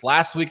Conference.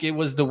 Last week, it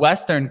was the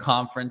Western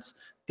Conference.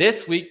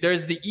 This week,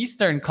 there's the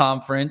Eastern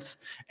Conference.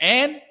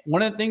 And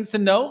one of the things to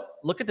note,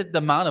 look at the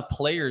amount of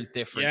players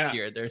difference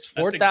here. There's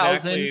 4,000.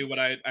 That's exactly what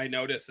I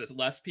noticed is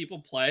less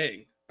people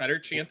playing. Better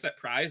chance at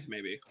prize,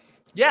 maybe.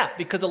 Yeah,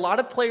 because a lot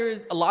of players,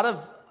 a lot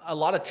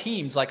of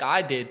teams, like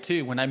I did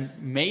too, when I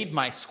made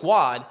my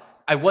squad,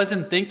 I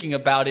wasn't thinking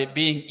about it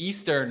being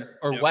Eastern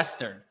or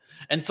Western.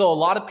 And so a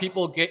lot of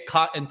people get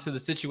caught into the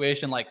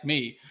situation like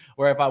me,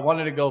 where if I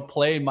wanted to go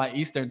play my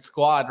Eastern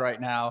squad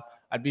right now,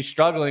 I'd be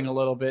struggling a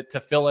little bit to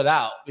fill it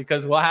out,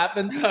 because what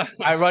happens?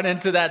 I run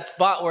into that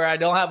spot where I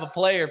don't have a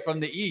player from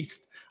the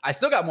East. I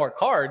still got more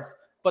cards,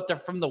 but they're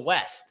from the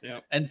West.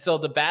 Yep. And so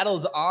the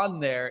battle's on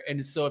there.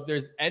 And so if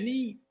there's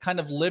any kind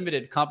of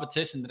limited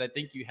competition that I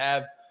think you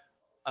have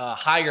a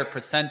higher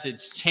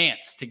percentage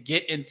chance to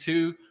get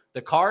into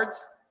the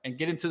cards and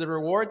get into the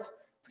rewards,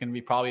 it's going to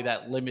be probably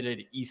that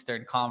limited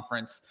Eastern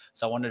Conference.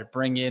 So I wanted to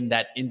bring in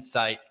that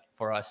insight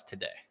for us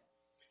today.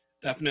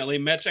 Definitely.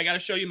 Mitch, I got to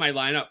show you my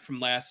lineup from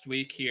last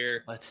week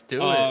here. Let's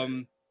do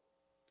it.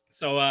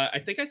 So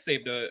I think I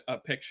saved a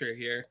picture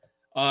here.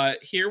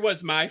 Here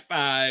was my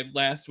 5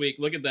 last week.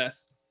 Look at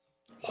this.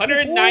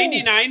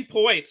 199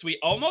 points. We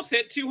almost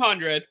hit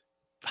 200.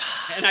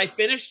 And I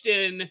finished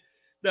in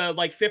the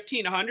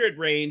 1,500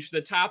 range. The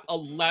top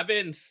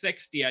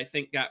 1160, I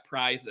think, got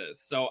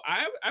prizes. So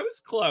I was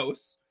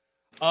close.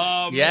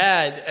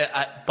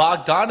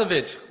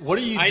 Bogdanovich, what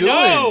are you doing?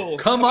 Know.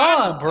 Come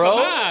on, bro. Come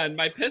on.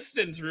 My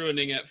Pistons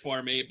ruining it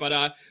for me.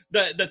 But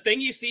the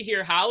thing you see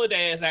here,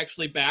 Holiday is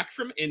actually back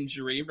from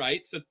injury,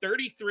 right? So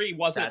 33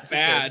 wasn't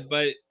bad,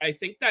 but I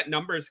think that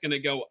number is going to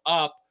go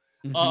up.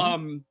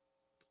 Mm-hmm.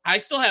 I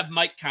still have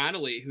Mike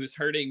Connolly, who's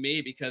hurting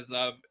me because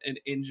of an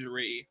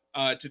injury,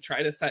 to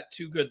try to set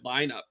 2 good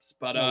lineups.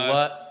 But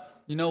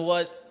you know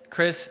what,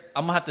 Chris?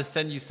 I'm gonna have to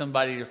send you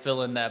somebody to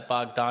fill in that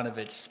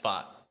Bogdanovich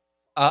spot.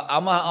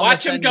 I'm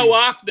watch him go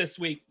off this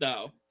week,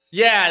 though.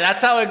 Yeah,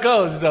 that's how it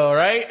goes, though,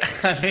 right?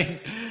 I mean,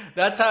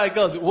 that's how it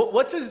goes.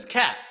 What's his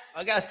cap?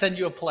 I gotta send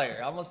you a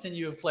player. I'm gonna send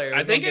you a player.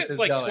 I think it's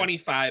like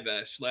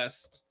 25-ish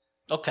less.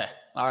 Okay,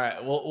 all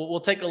right.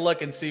 We'll take a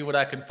look and see what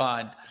I can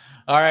find.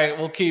 All right,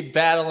 we'll keep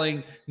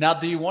battling. Now,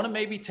 do you want to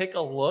maybe take a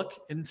look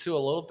into a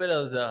little bit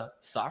of the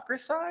soccer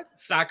side?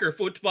 Soccer,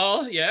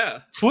 football,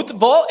 yeah.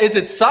 Football? Is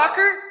it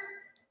soccer?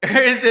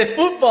 Or is it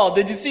football?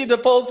 Did you see the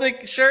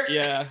Pulisic shirt?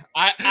 Yeah.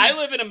 I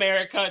live in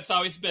America. It's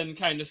always been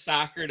kind of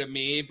soccer to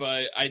me,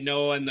 but I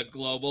know on the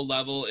global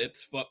level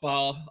it's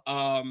football.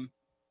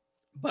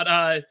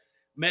 But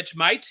Mitch,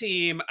 my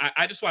team,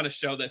 I just want to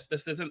show this.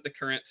 This isn't the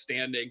current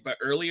standing, but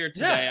earlier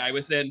today I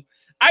was in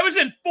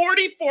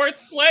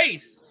 44th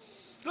place.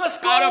 Let's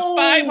go! Out of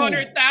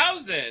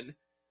 500,000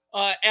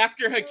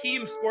 after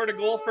Hakeem scored a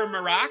goal for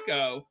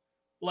Morocco.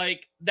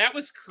 That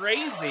was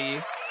crazy.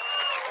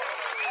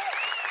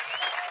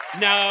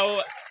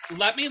 Now,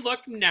 let me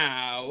look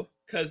now,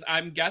 because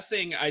I'm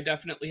guessing I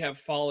definitely have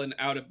fallen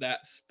out of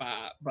that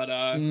spot. But,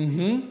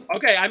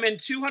 okay, I'm in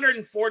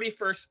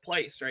 241st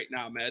place right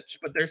now, Mitch.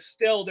 But there's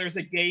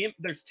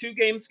 2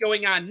 games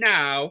going on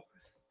now,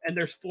 and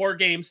there's 4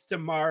 games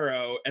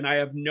tomorrow, and I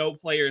have no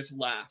players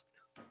left.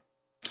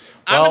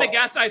 I'm going to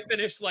guess I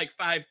finished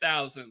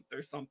 5,000th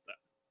or something.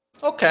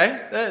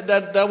 Okay,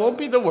 that won't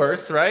be the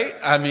worst, right?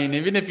 I mean,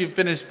 even if you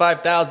finish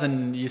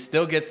 5,000, you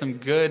still get some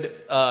good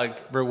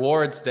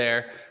rewards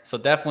there. So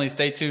definitely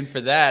stay tuned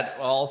for that.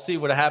 I'll see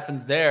what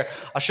happens there.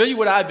 I'll show you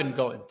what I've been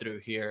going through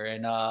here.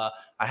 And I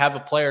have a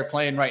player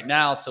playing right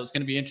now, so it's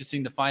going to be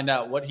interesting to find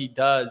out what he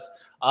does.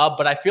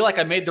 But I feel like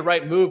I made the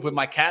right move with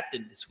my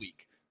captain this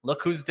week.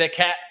 Look who's the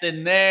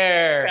captain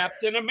there.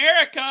 Captain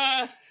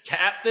America.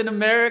 Captain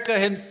America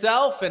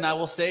himself. And I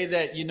will say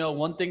that,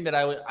 one thing that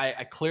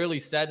I clearly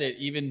said it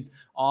even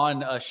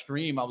on a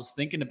stream, I was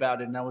thinking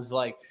about it and I was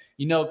like,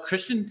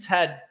 Christian's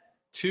had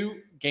 2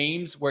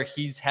 games where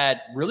he's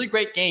had really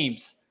great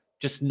games,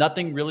 just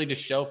nothing really to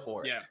show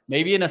for it. Yeah.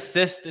 Maybe an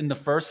assist in the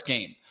first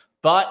game,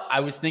 but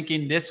I was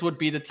thinking this would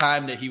be the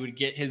time that he would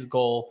get his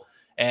goal.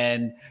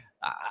 And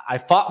I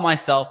fought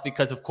myself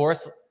because, of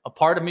course, a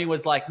part of me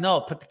was like, no,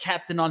 put the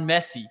captain on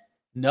Messi.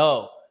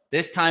 No.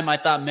 This time I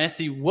thought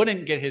Messi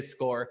wouldn't get his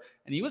score,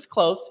 and and he was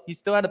close. He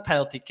still had a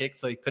penalty kick,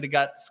 so he could have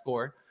got the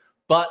score.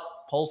 But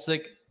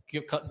Pulisic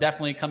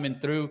definitely coming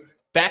through.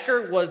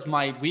 Becker was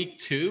my week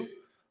 2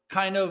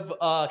 kind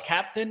of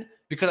captain,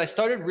 because I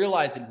started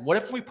realizing, what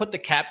if we put the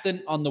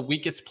captain on the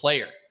weakest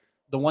player,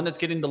 the one that's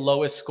getting the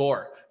lowest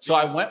score? So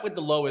I went with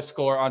the lowest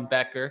score on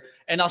Becker,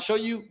 and I'll show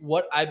you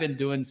what I've been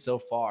doing so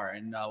far.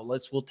 And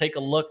we'll take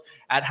a look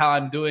at how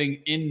I'm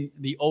doing in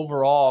the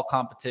overall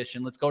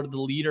competition. Let's go to the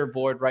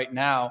leaderboard right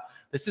now.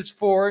 This is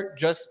for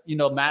just,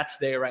 match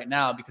day right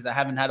now, because I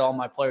haven't had all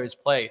my players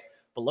play.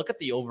 But look at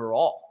the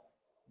overall.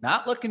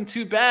 Not looking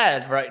too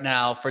bad right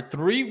now for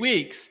 3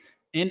 weeks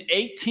in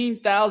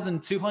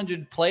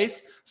 18,200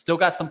 place. Still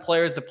got some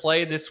players to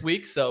play this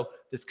week, so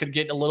this could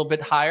get a little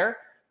bit higher.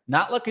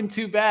 Not looking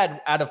too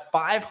bad out of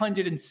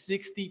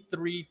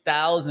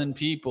 563,000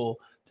 people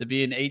to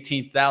be in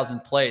 18,000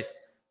 place.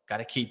 Got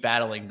to keep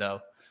battling, though.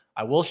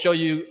 I will show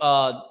you,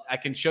 I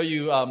can show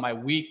you my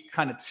week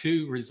kind of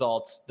 2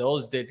 results.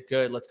 Those did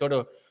good. Let's go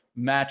to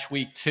match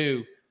week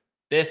 2.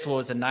 This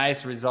was a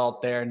nice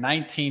result there.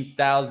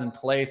 19,000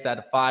 placed out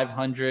of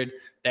 500.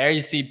 There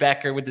you see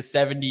Becker with the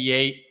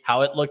 78,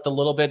 how it looked a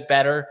little bit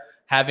better,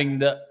 having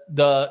the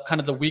kind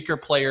of the weaker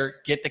player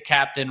get the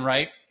captain,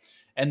 right?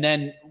 And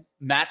then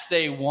match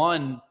week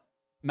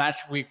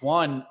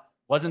 1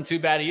 wasn't too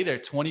bad either.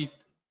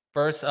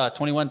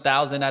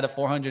 21,000 out of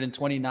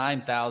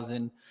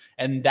 429,000.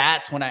 And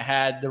that's when I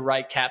had the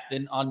right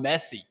captain on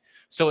Messi.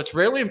 So it's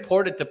really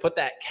important to put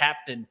that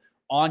captain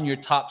on your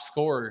top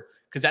scorer,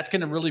 because that's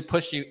going to really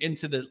push you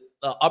into the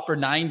upper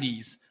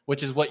 90s,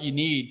 which is what you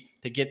need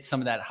to get some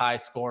of that high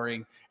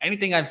scoring.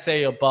 Anything I'd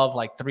say above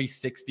like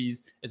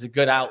 360s is a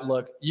good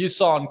outlook. You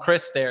saw on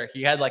Chris there,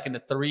 he had like in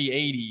the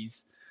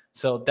 380s.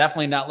 So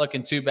definitely not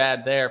looking too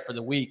bad there for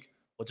the week.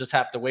 We'll just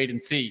have to wait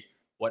and see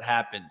what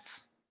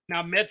happens.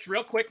 Now, Mitch,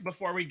 real quick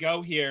before we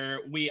go here,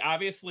 we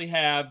obviously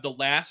have the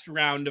last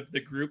round of the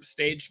group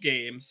stage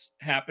games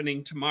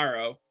happening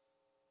tomorrow.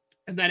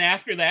 And then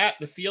after that,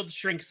 the field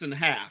shrinks in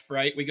half,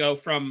 right? We go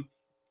from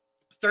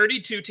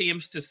 32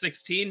 teams to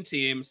 16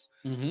 teams.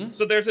 Mm-hmm.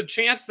 So there's a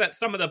chance that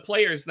some of the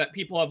players that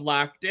people have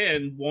locked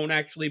in won't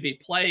actually be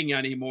playing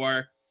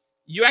anymore.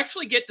 You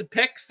actually get to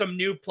pick some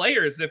new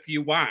players if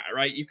you want,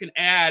 right? You can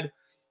add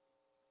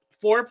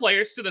 4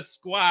 players to the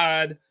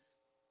squad.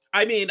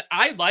 I mean,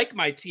 I like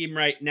my team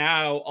right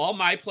now. All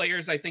my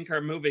players, I think, are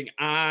moving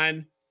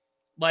on.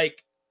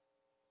 Like,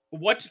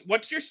 what's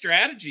your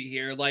strategy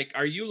here? Like,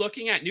 are you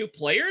looking at new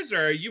players,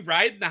 or are you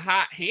riding the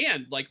hot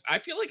hand? Like, I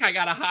feel like I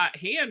got a hot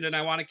hand and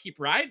I want to keep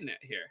riding it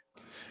here.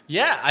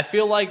 Yeah, I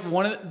feel like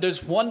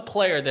there's one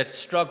player that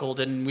struggled,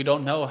 and we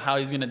don't know how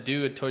he's going to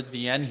do it towards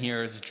the end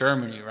here, is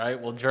Germany, right?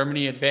 Will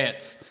Germany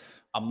advance?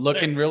 I'm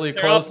looking really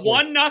close. They're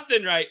up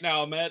 1-0 right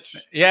now, Mitch.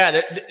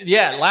 Yeah.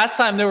 Last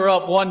time they were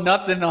up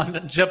 1-0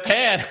 on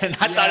Japan, and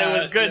I thought it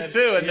was good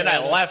too. And then I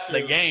left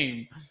the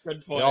game.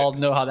 Good point. We all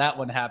know how that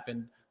one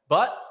happened.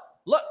 But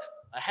look,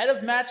 ahead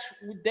of match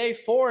day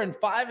 4 and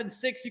 5 and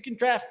 6, you can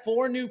draft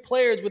 4 new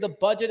players with a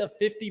budget of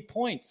 50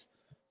 points.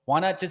 Why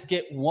not just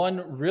get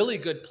one really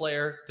good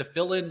player to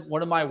fill in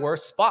one of my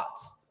worst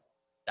spots?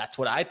 That's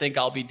what I think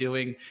I'll be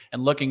doing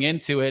and looking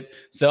into it.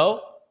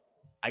 So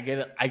I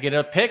get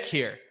a pick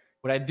here.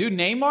 Would I do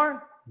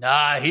Neymar?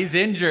 Nah, he's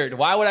injured.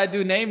 Why would I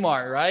do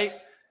Neymar, right?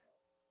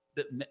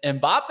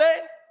 Mbappe?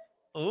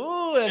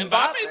 Ooh,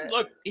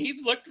 Mbappe.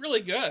 He's looked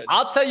really good.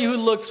 I'll tell you who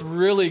looks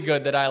really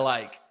good that I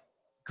like.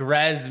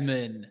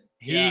 Griezmann.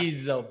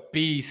 He's a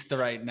beast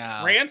right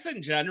now. France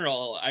in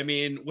general, I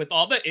mean, with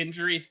all the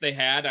injuries they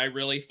had, I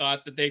really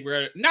thought that they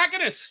were not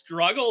going to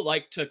struggle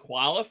to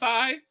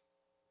qualify,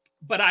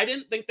 but I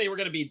didn't think they were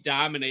going to be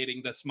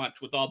dominating this much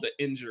with all the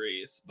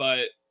injuries,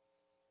 but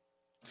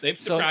they've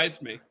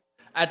surprised me.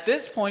 At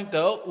this point,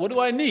 though, what do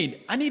I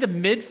need? I need a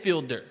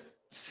midfielder,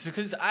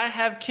 because I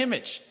have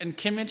Kimmich, and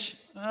Kimmich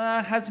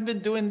hasn't been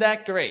doing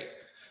that great.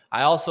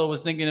 I also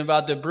was thinking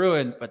about De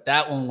Bruyne, but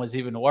that one was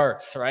even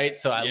worse, right?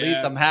 So at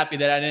least I'm happy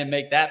that I didn't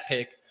make that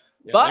pick.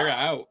 Yeah, but they're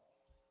out.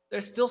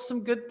 There's still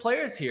some good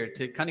players here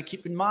to kind of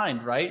keep in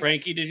mind, right?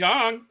 Frankie de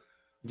Jong.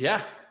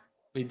 Yeah,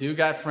 we do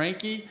got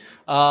Frankie.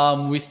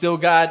 We still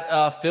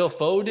got Phil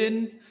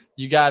Foden.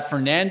 You got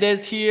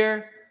Fernandez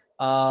here.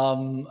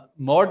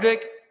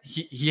 Modric.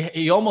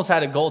 He almost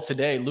had a goal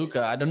today,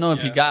 Luka. I don't know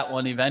if he got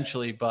one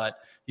eventually, but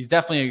he's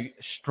definitely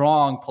a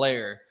strong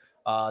player.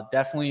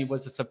 Definitely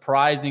was a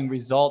surprising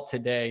result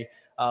today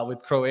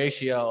with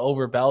Croatia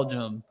over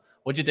Belgium.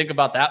 What'd you think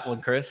about that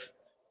one, Chris?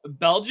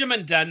 Belgium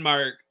and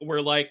Denmark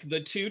were like the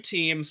 2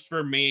 teams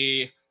for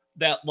me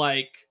that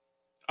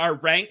are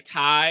ranked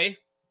high,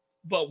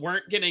 but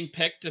weren't getting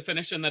picked to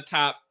finish in the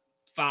top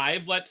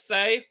 5, let's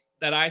say,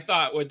 that I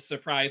thought would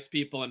surprise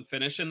people and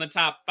finish in the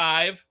top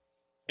 5.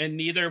 And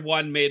neither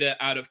one made it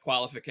out of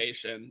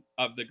qualification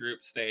of the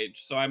group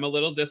stage. So I'm a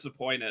little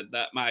disappointed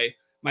that my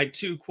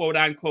 2 quote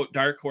unquote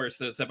dark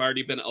horses have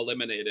already been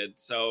eliminated.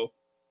 So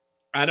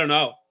I don't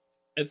know.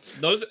 It's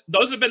those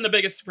have been the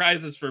biggest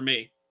surprises for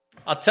me.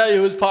 I'll tell you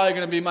who's probably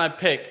going to be my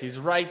pick. He's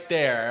right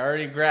there. I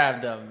already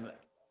grabbed him.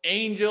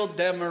 Angel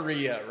Di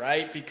Maria,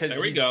 right? Because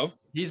there we go.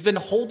 He's been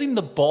holding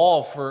the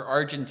ball for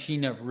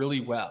Argentina really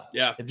well.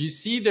 Yeah. If you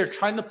see, they're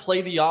trying to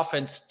play the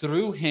offense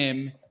through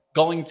him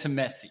going to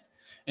Messi.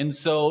 And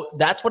so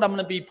that's what I'm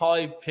going to be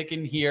probably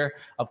picking here.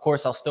 Of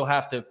course, I'll still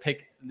have to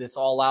pick this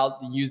all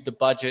out and use the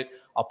budget.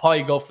 I'll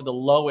probably go for the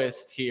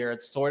lowest here.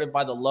 It's sorted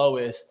by the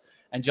lowest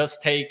and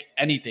just take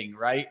anything,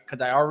 right?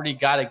 Because I already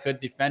got a good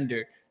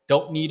defender.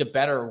 Don't need a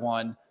better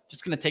one.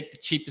 Just going to take the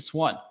cheapest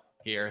one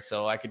here.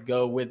 So I could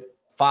go with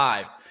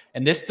 5.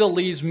 And this still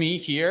leaves me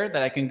here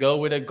that I can go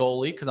with a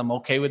goalie because I'm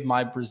okay with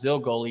my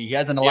Brazil goalie. He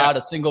hasn't allowed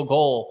a single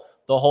goal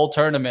the whole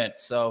tournament.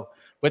 So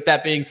with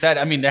that being said,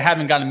 I mean, they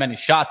haven't gotten many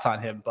shots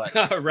on him, but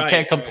you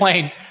can't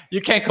complain. Right.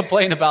 You can't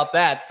complain about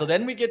that. So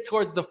then we get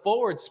towards the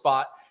forward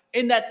spot,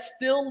 and that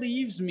still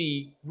leaves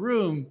me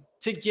room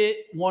to get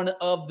one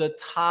of the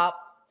top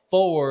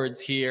forwards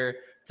here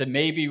to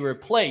maybe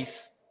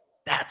replace.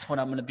 That's what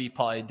I'm going to be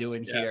probably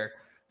doing here.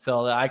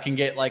 So that I can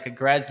get like a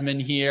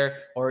Griezmann here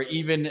or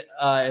even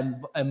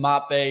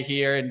Mbappe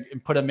here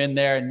and put him in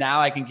there. And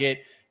now I can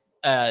get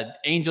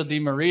Angel Di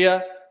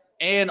Maria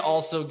and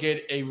also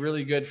get a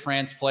really good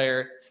France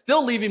player,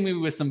 still leaving me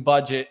with some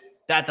budget.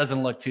 That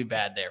doesn't look too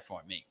bad there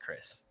for me,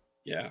 Chris.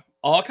 Yeah,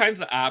 all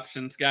kinds of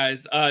options,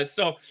 guys.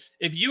 So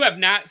if you have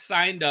not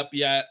signed up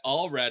yet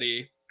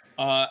already,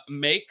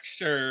 make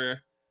sure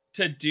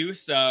to do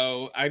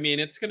so. I mean,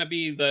 it's going to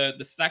be the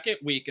second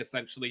week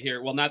essentially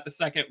here. Well, not the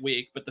second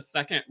week, but the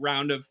second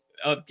round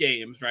of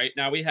games, right?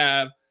 Now we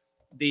have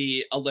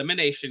the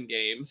elimination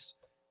games.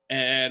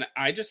 And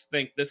I just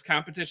think this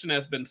competition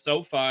has been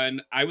so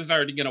fun. I was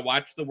already going to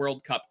watch the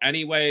World Cup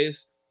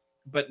anyways,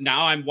 but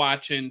now I'm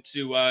watching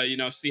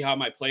to, see how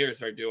my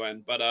players are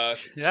doing. But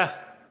yeah,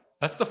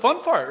 that's the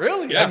fun part,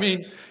 really. Yeah. I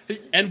mean,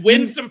 and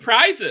win some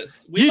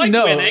prizes. We like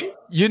winning.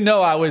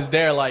 I was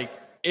there like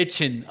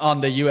itching on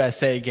the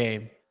USA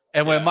game.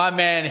 And when my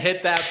man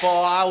hit that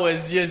ball, I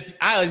was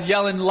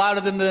yelling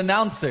louder than the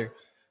announcer.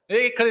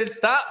 They couldn't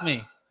stop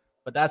me.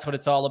 But that's what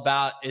it's all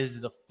about,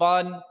 is the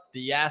fun,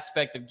 the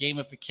aspect of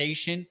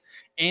gamification.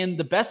 And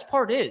the best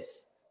part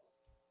is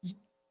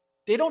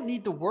they don't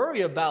need to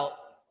worry about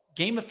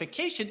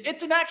gamification.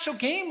 It's an actual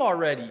game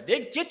already.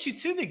 They get you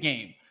to the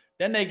game.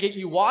 Then they get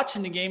you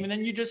watching the game, and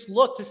then you just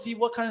look to see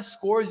what kind of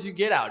scores you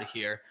get out of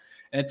here.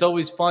 And it's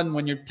always fun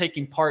when you're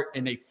taking part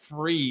in a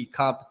free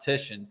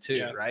competition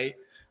too, right?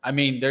 I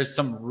mean, there's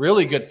some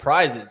really good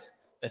prizes,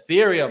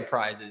 Ethereum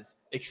prizes,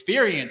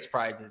 experience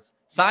prizes,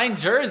 signed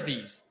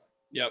jerseys.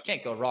 Yep.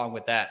 Can't go wrong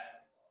with that.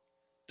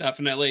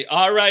 Definitely.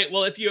 All right.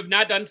 Well, if you have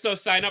not done so,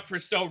 sign up for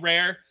So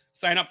Rare.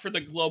 Sign up for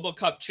the Global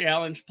Cup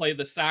Challenge. Play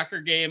the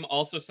soccer game.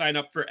 Also sign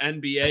up for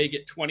NBA.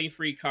 Get 20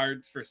 free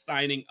cards for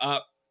signing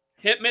up.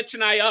 Hit Mitch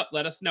and I up.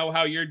 Let us know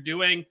how you're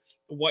doing,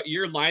 what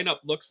your lineup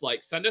looks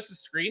like. Send us a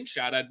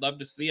screenshot. I'd love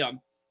to see them.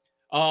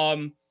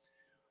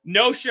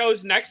 No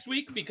shows next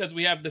week because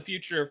we have the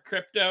Future of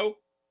Crypto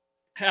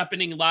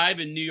happening live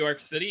in New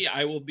York City.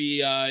 I will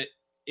be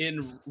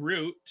en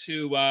route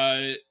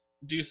to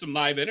do some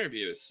live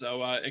interviews.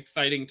 So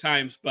exciting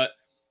times. But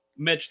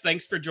Mitch,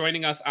 thanks for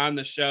joining us on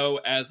the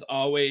show as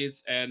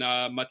always. And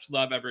much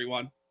love,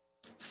 everyone.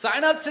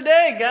 Sign up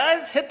today,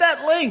 guys. Hit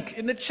that link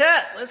in the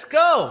chat. Let's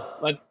go.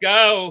 Let's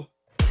go.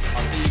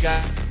 I'll see you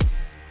guys.